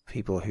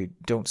people who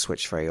don't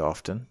switch very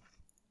often.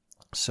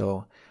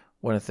 So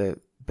one of the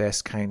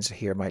best kinds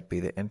here might be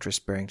the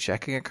interest-bearing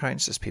checking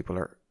accounts, as people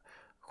are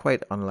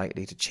quite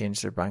unlikely to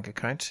change their bank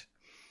account,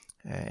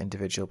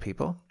 individual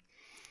people.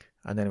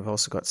 And then we've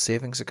also got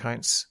savings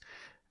accounts.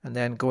 And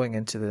then going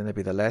into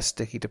maybe the less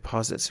sticky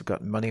deposits, we've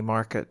got money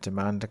market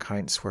demand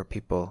accounts where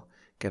people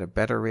get a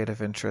better rate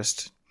of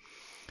interest.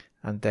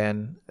 And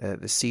then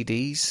the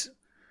CDs,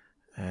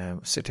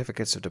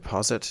 certificates of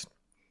deposit,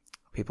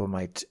 people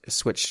might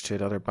switch to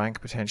another bank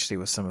potentially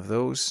with some of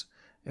those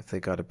if they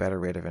got a better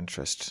rate of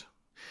interest.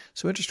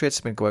 So interest rates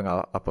have been going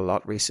up a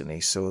lot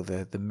recently, so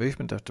the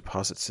movement of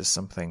deposits is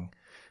something,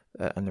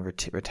 and the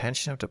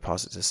retention of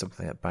deposits is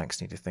something that banks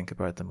need to think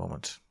about at the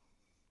moment.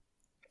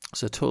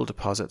 So total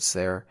deposits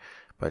there,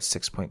 about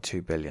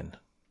 6.2 billion.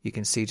 You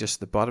can see just at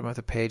the bottom of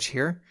the page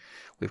here,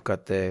 we've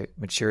got the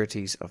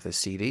maturities of the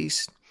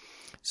CDs.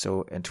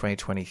 So in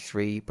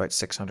 2023, about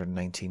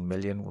 619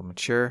 million will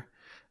mature,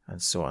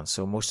 and so on.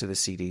 So most of the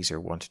CDs are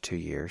 1 to 2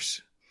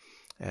 years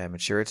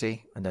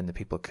maturity, and then the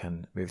people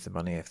can move the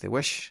money if they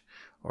wish,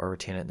 or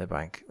retain it in the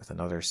bank with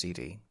another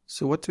CD.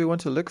 So what do we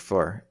want to look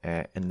for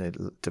in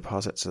the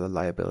deposits or the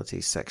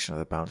liabilities section of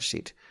the balance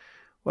sheet?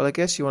 Well, I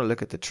guess you want to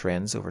look at the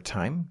trends over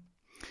time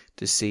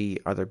to see,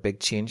 are there big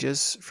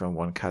changes from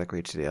one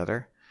category to the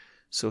other.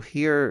 So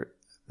here,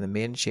 the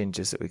main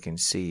changes that we can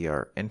see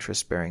are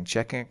interest-bearing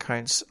checking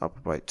accounts up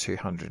about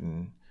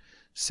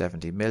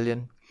 270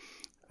 million,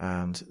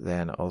 and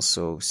then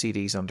also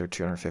CDs under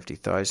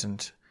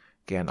 250,000,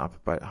 again up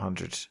about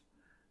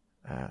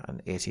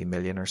 180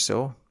 million or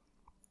so,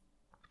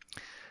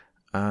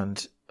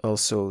 and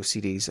also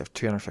CDs of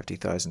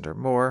 250,000 or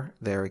more,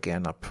 they're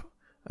again up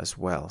as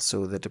well.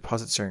 So the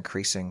deposits are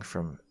increasing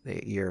from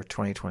the year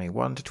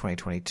 2021 to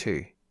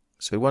 2022.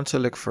 So we want to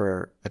look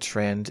for a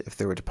trend. If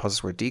their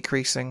deposits were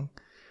decreasing,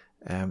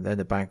 then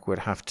the bank would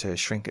have to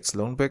shrink its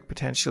loan book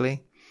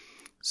potentially.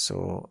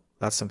 So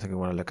that's something we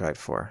want to look out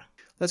for.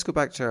 Let's go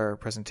back to our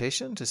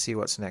presentation to see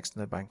what's next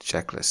in the bank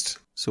checklist.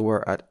 So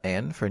we're at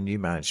N for new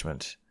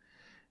management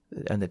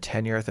and the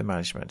tenure of the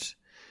management.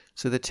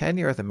 So the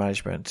tenure of the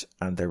management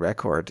and the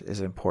record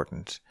is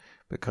important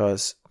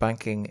because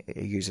banking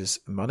uses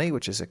money,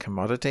 which is a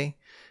commodity.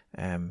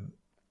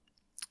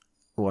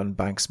 One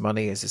bank's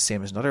money is the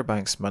same as another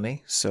bank's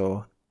money.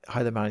 So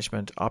how the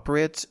management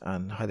operates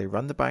and how they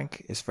run the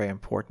bank is very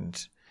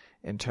important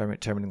in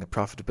determining the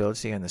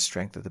profitability and the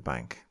strength of the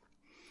bank.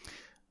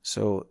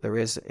 So there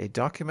is a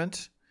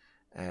document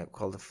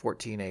called the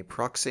 14A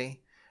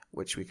proxy,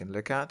 which we can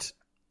look at,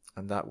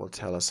 and that will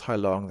tell us how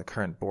long the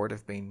current board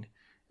have been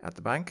at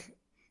the bank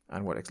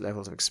and what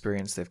levels of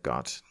experience they've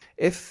got.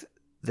 If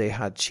they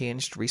had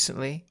changed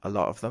recently, a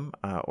lot of them,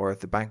 or if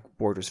the bank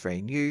board was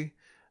very new,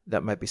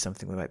 that might be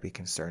something we might be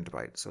concerned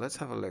about. So let's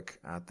have a look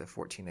at the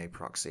 14A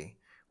proxy,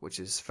 which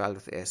is filed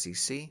with the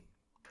SEC.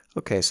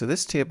 Okay, so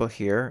this table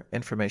here,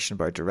 information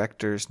about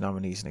directors,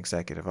 nominees and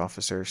executive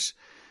officers,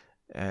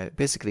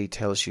 basically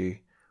tells you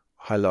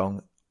how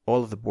long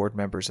all of the board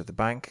members of the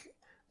bank,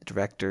 the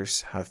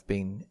directors, have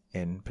been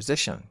in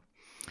position.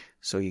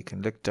 So you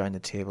can look down the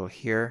table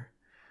here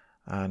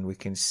and we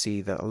can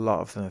see that a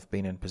lot of them have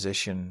been in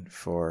position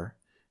for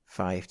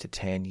 5 to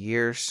 10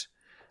 years,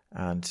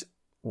 and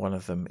one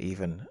of them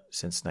even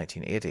since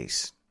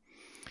 1980s.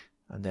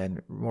 And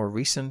then more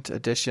recent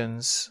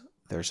additions,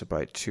 there's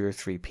about 2 or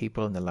 3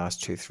 people in the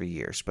last 2 or 3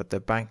 years, but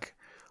the bank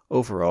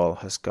overall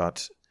has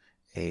got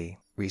a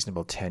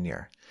reasonable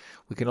tenure.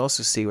 We can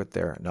also see what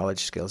their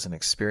knowledge, skills and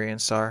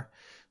experience are.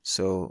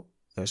 So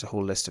there's a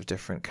whole list of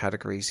different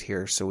categories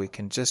here, so we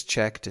can just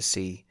check to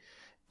see,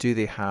 do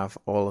they have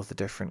all of the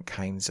different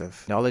kinds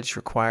of knowledge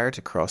required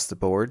across the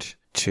board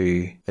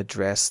to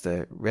address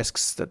the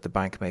risks that the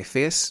bank may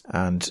face.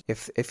 And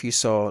if you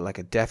saw like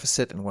a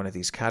deficit in one of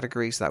these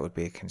categories, that would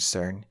be a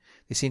concern.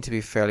 They seem to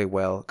be fairly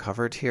well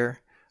covered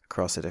here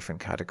across the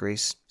different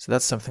categories. So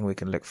that's something we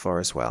can look for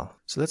as well.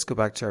 So let's go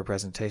back to our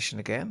presentation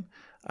again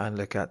and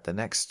look at the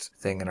next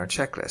thing in our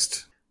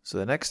checklist. So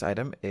the next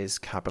item is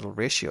capital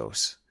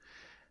ratios.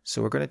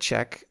 So we're going to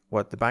check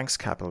what the bank's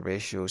capital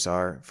ratios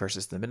are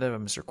versus the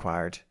minimums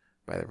required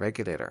by the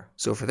regulator.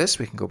 So for this,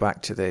 we can go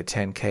back to the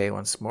 10K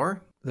once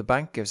more. The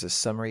bank gives a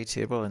summary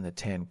table in the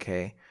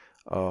 10K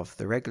of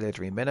the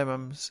regulatory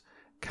minimums,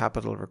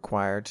 capital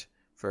required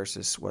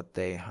versus what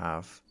they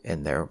have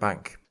in their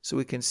bank. So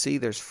we can see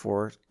there's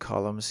 4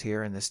 columns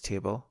here in this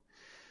table.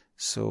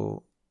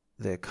 So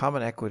the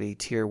Common Equity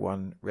Tier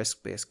 1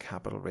 risk-based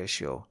capital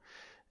ratio,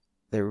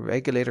 the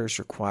regulators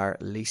require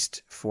at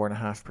least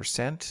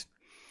 4.5%.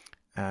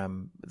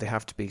 They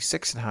have to be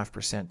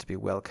 6.5% to be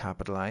well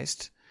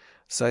capitalized.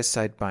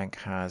 Southside Bank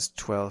has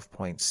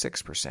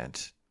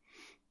 12.6%.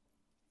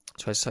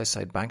 So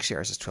Southside Bank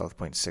shares is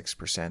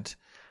 12.6%,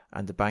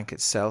 and the bank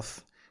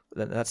itself,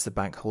 that's the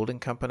bank holding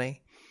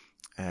company,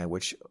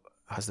 which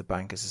has the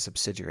bank as a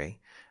subsidiary,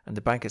 and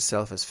the bank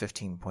itself is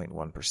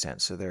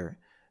 15.1%. So they're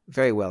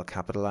very well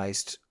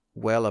capitalized,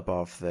 well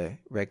above the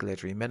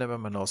regulatory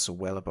minimum, and also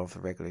well above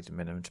the regulatory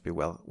minimum to be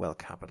well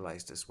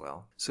capitalized as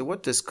well. So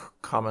what does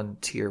Common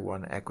Tier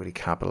 1 equity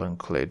capital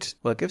include?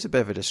 Well, it gives a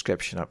bit of a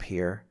description up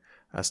here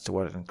as to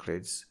what it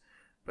includes,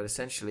 but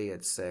essentially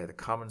it's the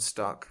common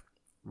stock,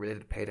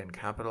 related paid-in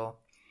capital,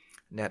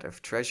 net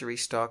of treasury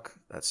stock,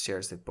 that's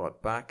shares they've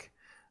bought back,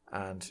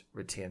 and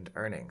retained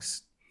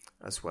earnings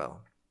as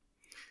well.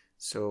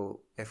 So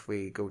if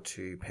we go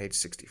to page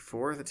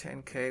 64 of the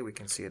 10K, we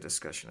can see a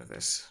discussion of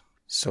this.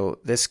 So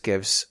this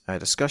gives a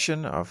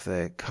discussion of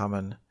the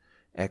Common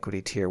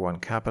Equity Tier 1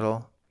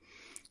 capital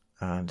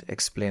and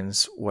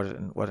explains what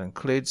it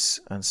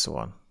includes and so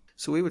on.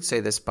 So we would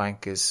say this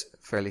bank is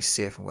fairly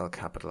safe and well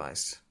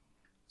capitalized.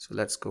 So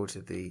let's go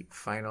to the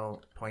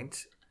final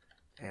point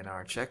in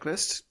our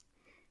checklist,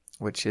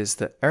 which is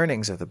the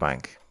earnings of the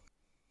bank.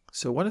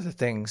 So one of the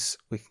things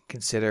we can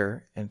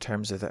consider in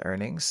terms of the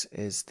earnings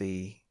is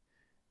the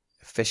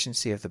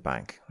efficiency of the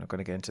bank. I'm going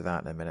to get into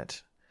that in a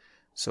minute.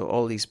 So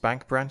all these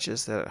bank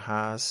branches that it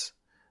has,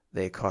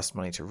 they cost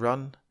money to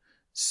run.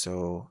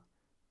 So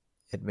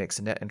it makes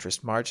a net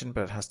interest margin,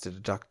 but it has to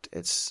deduct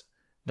its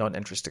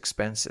non-interest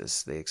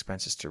expenses, the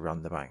expenses to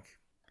run the bank.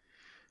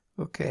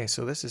 Okay,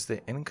 so this is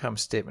the income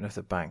statement of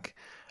the bank.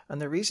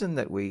 And the reason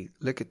that we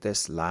look at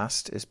this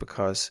last is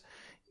because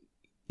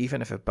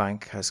even if a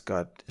bank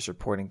is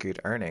reporting good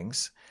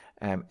earnings,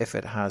 if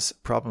it has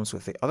problems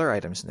with the other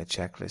items in the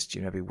checklist,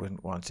 you maybe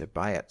wouldn't want to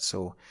buy it.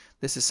 So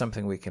this is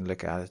something we can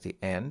look at the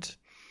end.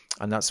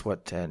 And that's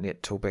what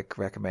Nate Tobick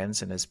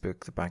recommends in his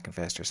book, The Bank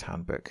Investor's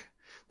Handbook,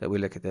 that we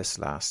look at this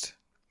last.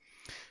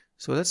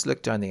 So let's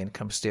look down the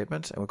income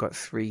statement. And we've got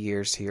 3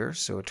 years here.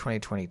 So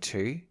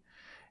 2022,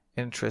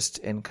 interest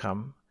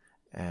income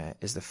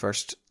is the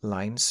first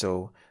line.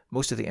 So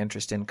most of the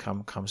interest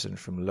income comes in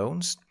from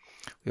loans.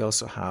 We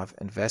also have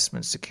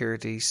investment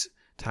securities,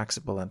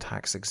 taxable and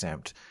tax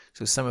exempt.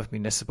 So some of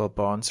municipal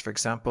bonds, for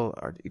example,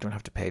 you don't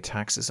have to pay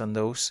taxes on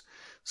those.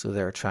 So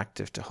they're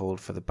attractive to hold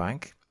for the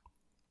bank.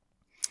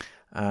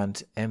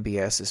 And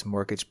MBS is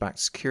mortgage-backed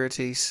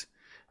securities.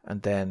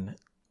 And then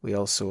we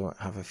also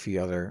have a few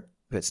other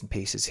bits and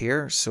pieces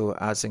here. So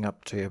adding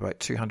up to about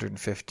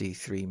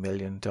 $253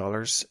 million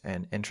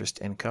in interest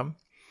income.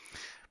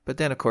 But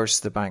then, of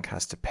course, the bank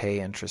has to pay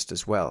interest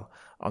as well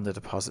on the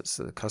deposits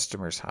that the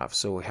customers have.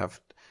 So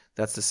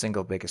that's the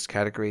single biggest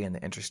category in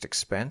the interest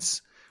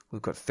expense.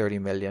 We've got 30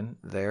 million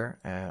there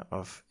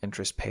of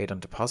interest paid on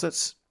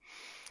deposits.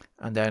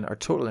 And then our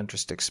total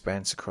interest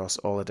expense across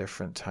all the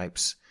different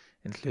types,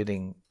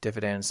 including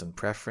dividends and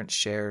preference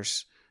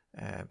shares,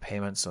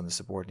 payments on the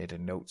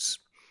subordinated notes,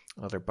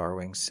 and other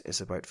borrowings,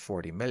 is about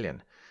 40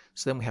 million.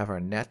 So then we have our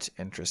net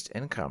interest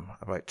income,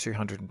 about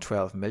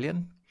 212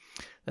 million.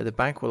 Now the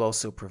bank will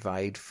also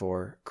provide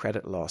for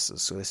credit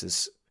losses. So this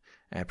is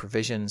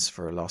provisions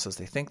for losses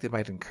they think they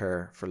might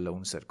incur for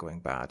loans that are going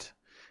bad,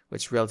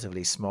 which is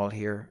relatively small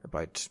here,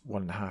 about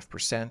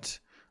 1.5%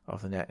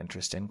 of the net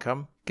interest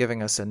income,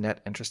 giving us a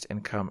net interest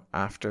income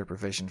after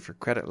provision for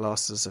credit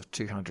losses of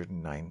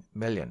 209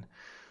 million.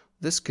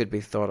 This could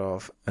be thought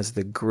of as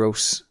the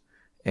gross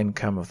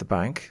income of the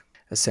bank,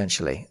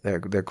 essentially, their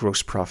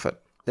gross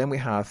profit. Then we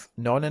have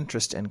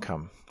non-interest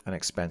income and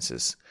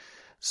expenses.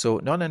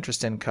 So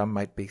non-interest income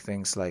might be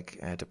things like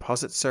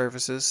deposit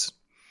services.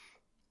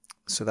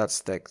 So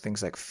that's like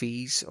things like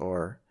fees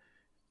or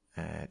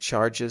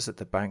charges that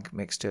the bank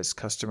makes to its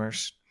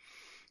customers.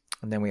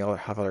 And then we all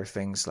have other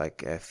things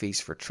like fees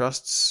for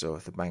trusts. So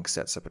if the bank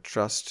sets up a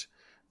trust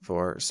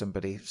for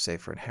somebody, say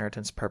for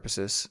inheritance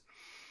purposes.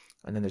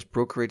 And then there's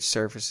brokerage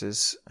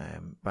services,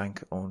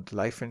 bank-owned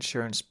life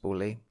insurance,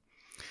 BOLI.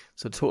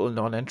 So total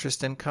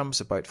non-interest income is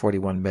about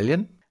 41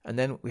 million. And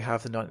then we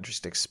have the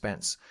non-interest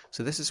expense.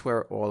 So this is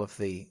where all of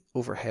the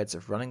overheads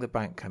of running the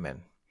bank come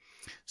in.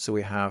 So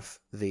we have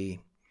the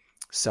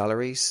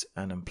salaries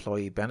and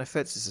employee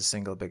benefits is the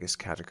single biggest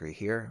category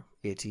here,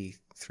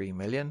 83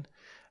 million.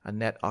 And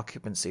net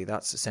occupancy,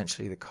 that's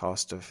essentially the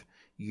cost of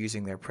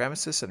using their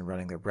premises and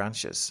running their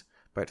branches,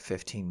 about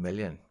 15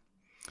 million.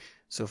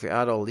 So if we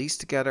add all these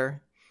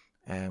together,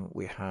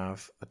 we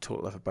have a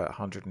total of about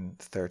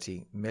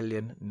 130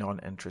 million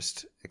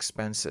non-interest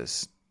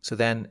expenses. So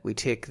then we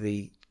take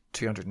the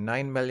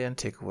 209 million,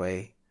 take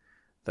away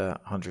the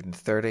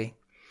 130,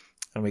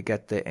 and we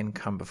get the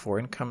income before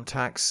income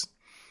tax.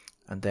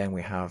 And then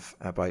we have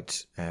about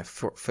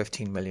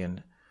 $15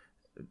 million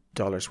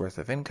worth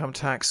of income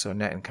tax. So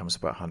net income is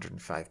about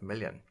 105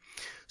 million.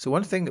 So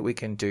one thing that we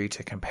can do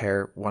to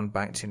compare one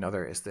bank to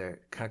another is to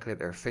calculate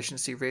their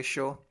efficiency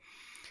ratio.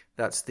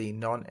 That's the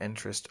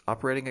non-interest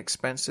operating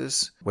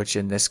expenses, which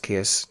in this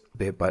case would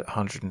be about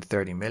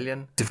 130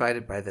 million,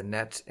 divided by the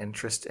net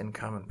interest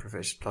income and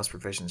provision plus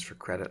provisions for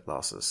credit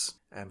losses.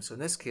 So in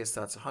this case,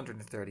 that's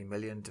 130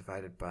 million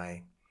divided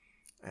by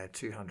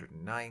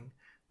 209,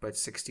 about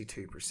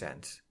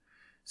 62%.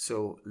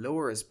 So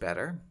lower is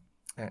better.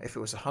 If it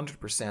was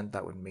 100%,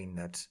 that would mean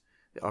that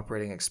the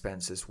operating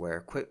expenses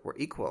were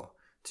equal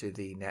to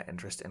the net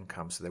interest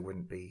income, so there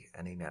wouldn't be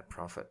any net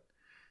profit.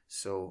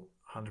 So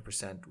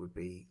 100% would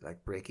be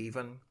like break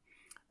even.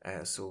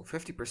 So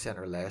 50%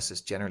 or less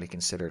is generally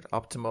considered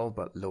optimal,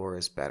 but lower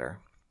is better.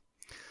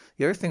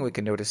 The other thing we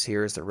can notice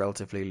here is the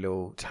relatively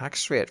low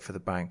tax rate for the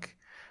bank,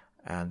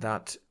 and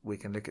that we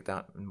can look at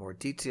that in more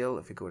detail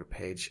if we go to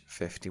page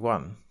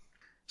 51.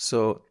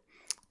 So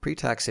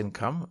pre-tax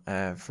income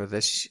for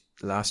this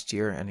last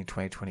year, ending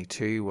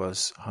 2022,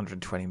 was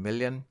 120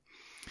 million.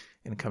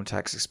 Income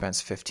tax expense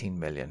 15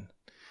 million.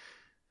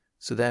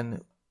 So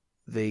then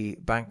the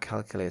bank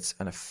calculates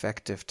an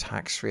effective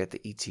tax rate, the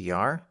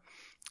ETR,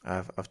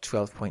 of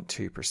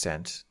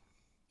 12.2%.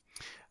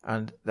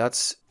 And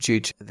that's due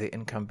to the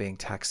income being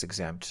tax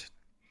exempt.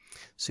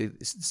 So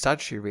the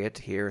statutory rate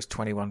here is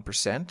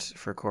 21%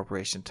 for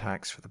corporation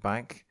tax for the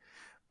bank.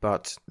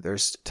 But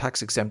there's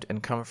tax exempt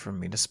income from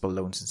municipal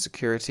loans and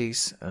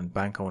securities and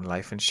bank-owned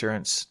life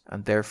insurance,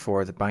 and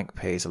therefore the bank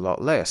pays a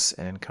lot less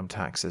in income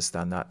taxes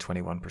than that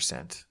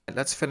 21%.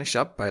 Let's finish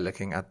up by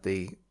looking at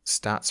the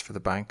stats for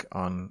the bank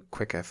on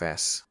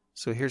QuickFS.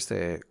 So here's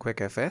the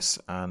QuickFS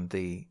and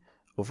the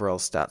overall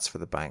stats for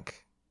the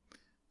bank.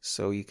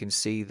 So you can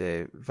see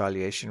the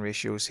valuation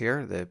ratios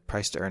here. The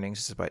price to earnings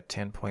is about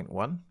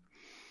 10.1.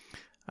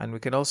 And we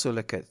can also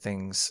look at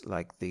things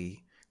like the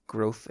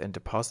growth in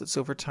deposits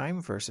over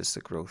time versus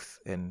the growth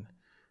in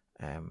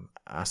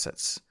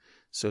assets.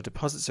 So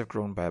deposits have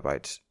grown by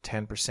about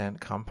 10%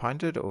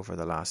 compounded over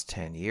the last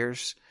 10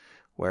 years,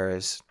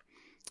 whereas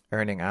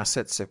earning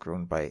assets have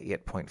grown by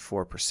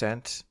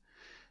 8.4%.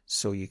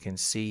 So you can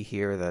see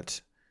here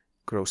that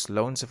gross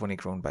loans have only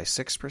grown by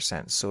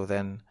 6%. So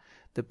then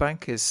the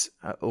bank is,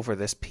 over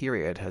this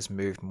period, has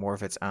moved more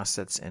of its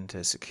assets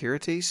into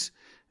securities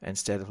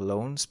instead of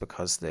loans,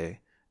 because the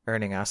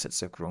earning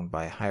assets have grown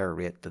by a higher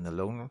rate than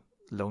the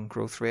loan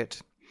growth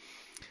rate.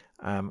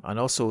 And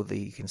also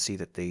you can see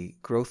that the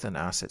growth in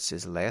assets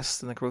is less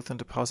than the growth in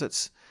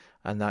deposits,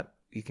 and that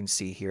you can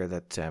see here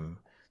that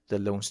the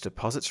loans to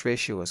deposits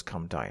ratio has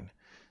come down.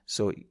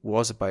 So it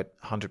was about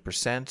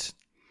 100%,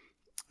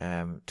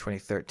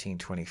 2013,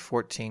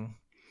 2014.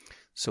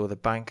 So the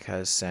bank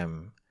has,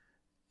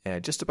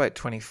 just about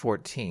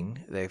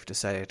 2014, they've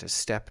decided to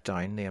step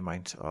down the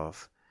amount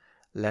of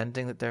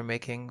lending that they're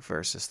making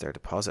versus their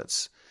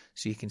deposits.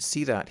 So you can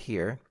see that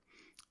here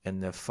in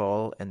the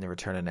fall in the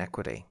return on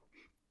equity.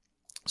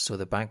 So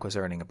the bank was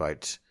earning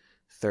about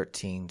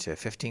 13 to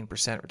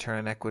 15% return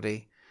on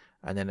equity,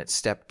 and then it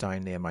stepped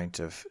down the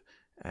amount of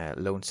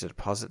loans to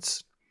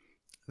deposits,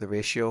 the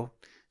ratio,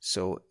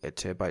 so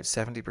to about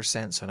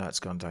 70%. So now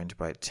it's gone down to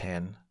about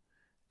 10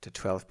 to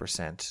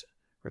 12%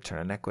 return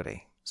on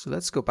equity. So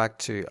let's go back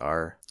to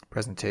our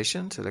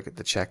presentation to look at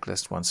the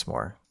checklist once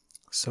more.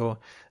 So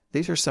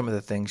these are some of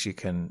the things you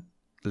can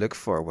look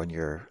for when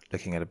you're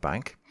looking at a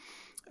bank.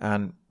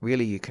 And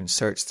really you can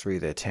search through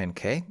the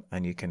 10K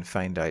and you can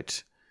find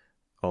out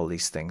all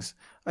these things.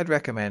 I'd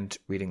recommend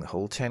reading the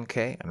whole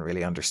 10K and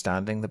really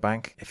understanding the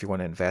bank if you want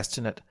to invest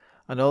in it.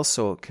 And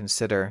also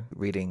consider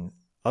reading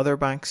other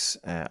banks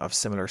of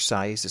similar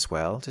size as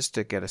well, just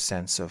to get a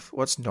sense of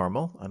what's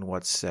normal and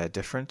what's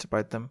different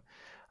about them.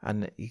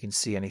 And you can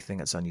see anything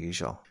that's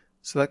unusual.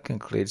 So that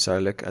concludes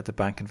our look at the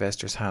Bank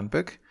Investor's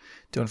Handbook.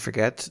 Don't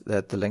forget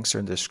that the links are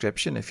in the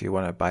description if you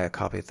want to buy a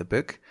copy of the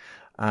book.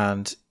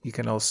 And you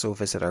can also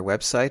visit our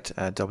website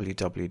at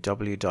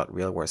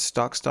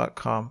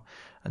www.realworthstocks.com,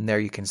 and there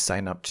you can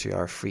sign up to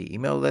our free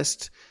email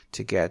list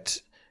to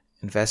get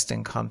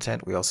investing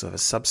content. We also have a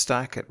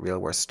Substack at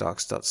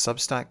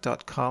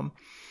realworthstocks.substack.com.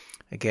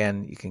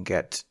 Again, you can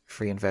get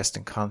free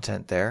investing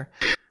content there.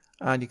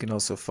 And you can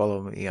also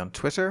follow me on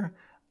Twitter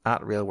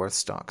at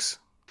realworthstocks.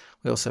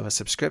 We also have a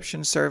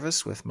subscription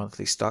service with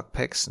monthly stock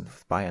picks and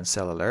buy and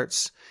sell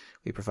alerts.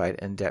 We provide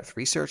in-depth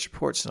research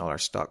reports on all our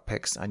stock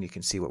picks, and you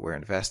can see what we're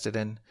invested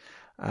in.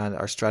 And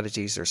our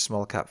strategies are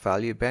small cap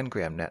value, Ben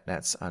Graham net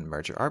nets, and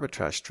merger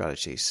arbitrage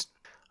strategies.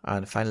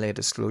 And finally, a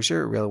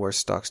disclosure, Real Worth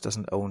Stocks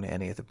doesn't own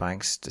any of the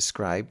banks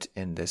described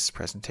in this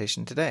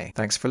presentation today.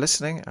 Thanks for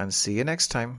listening, and see you next time.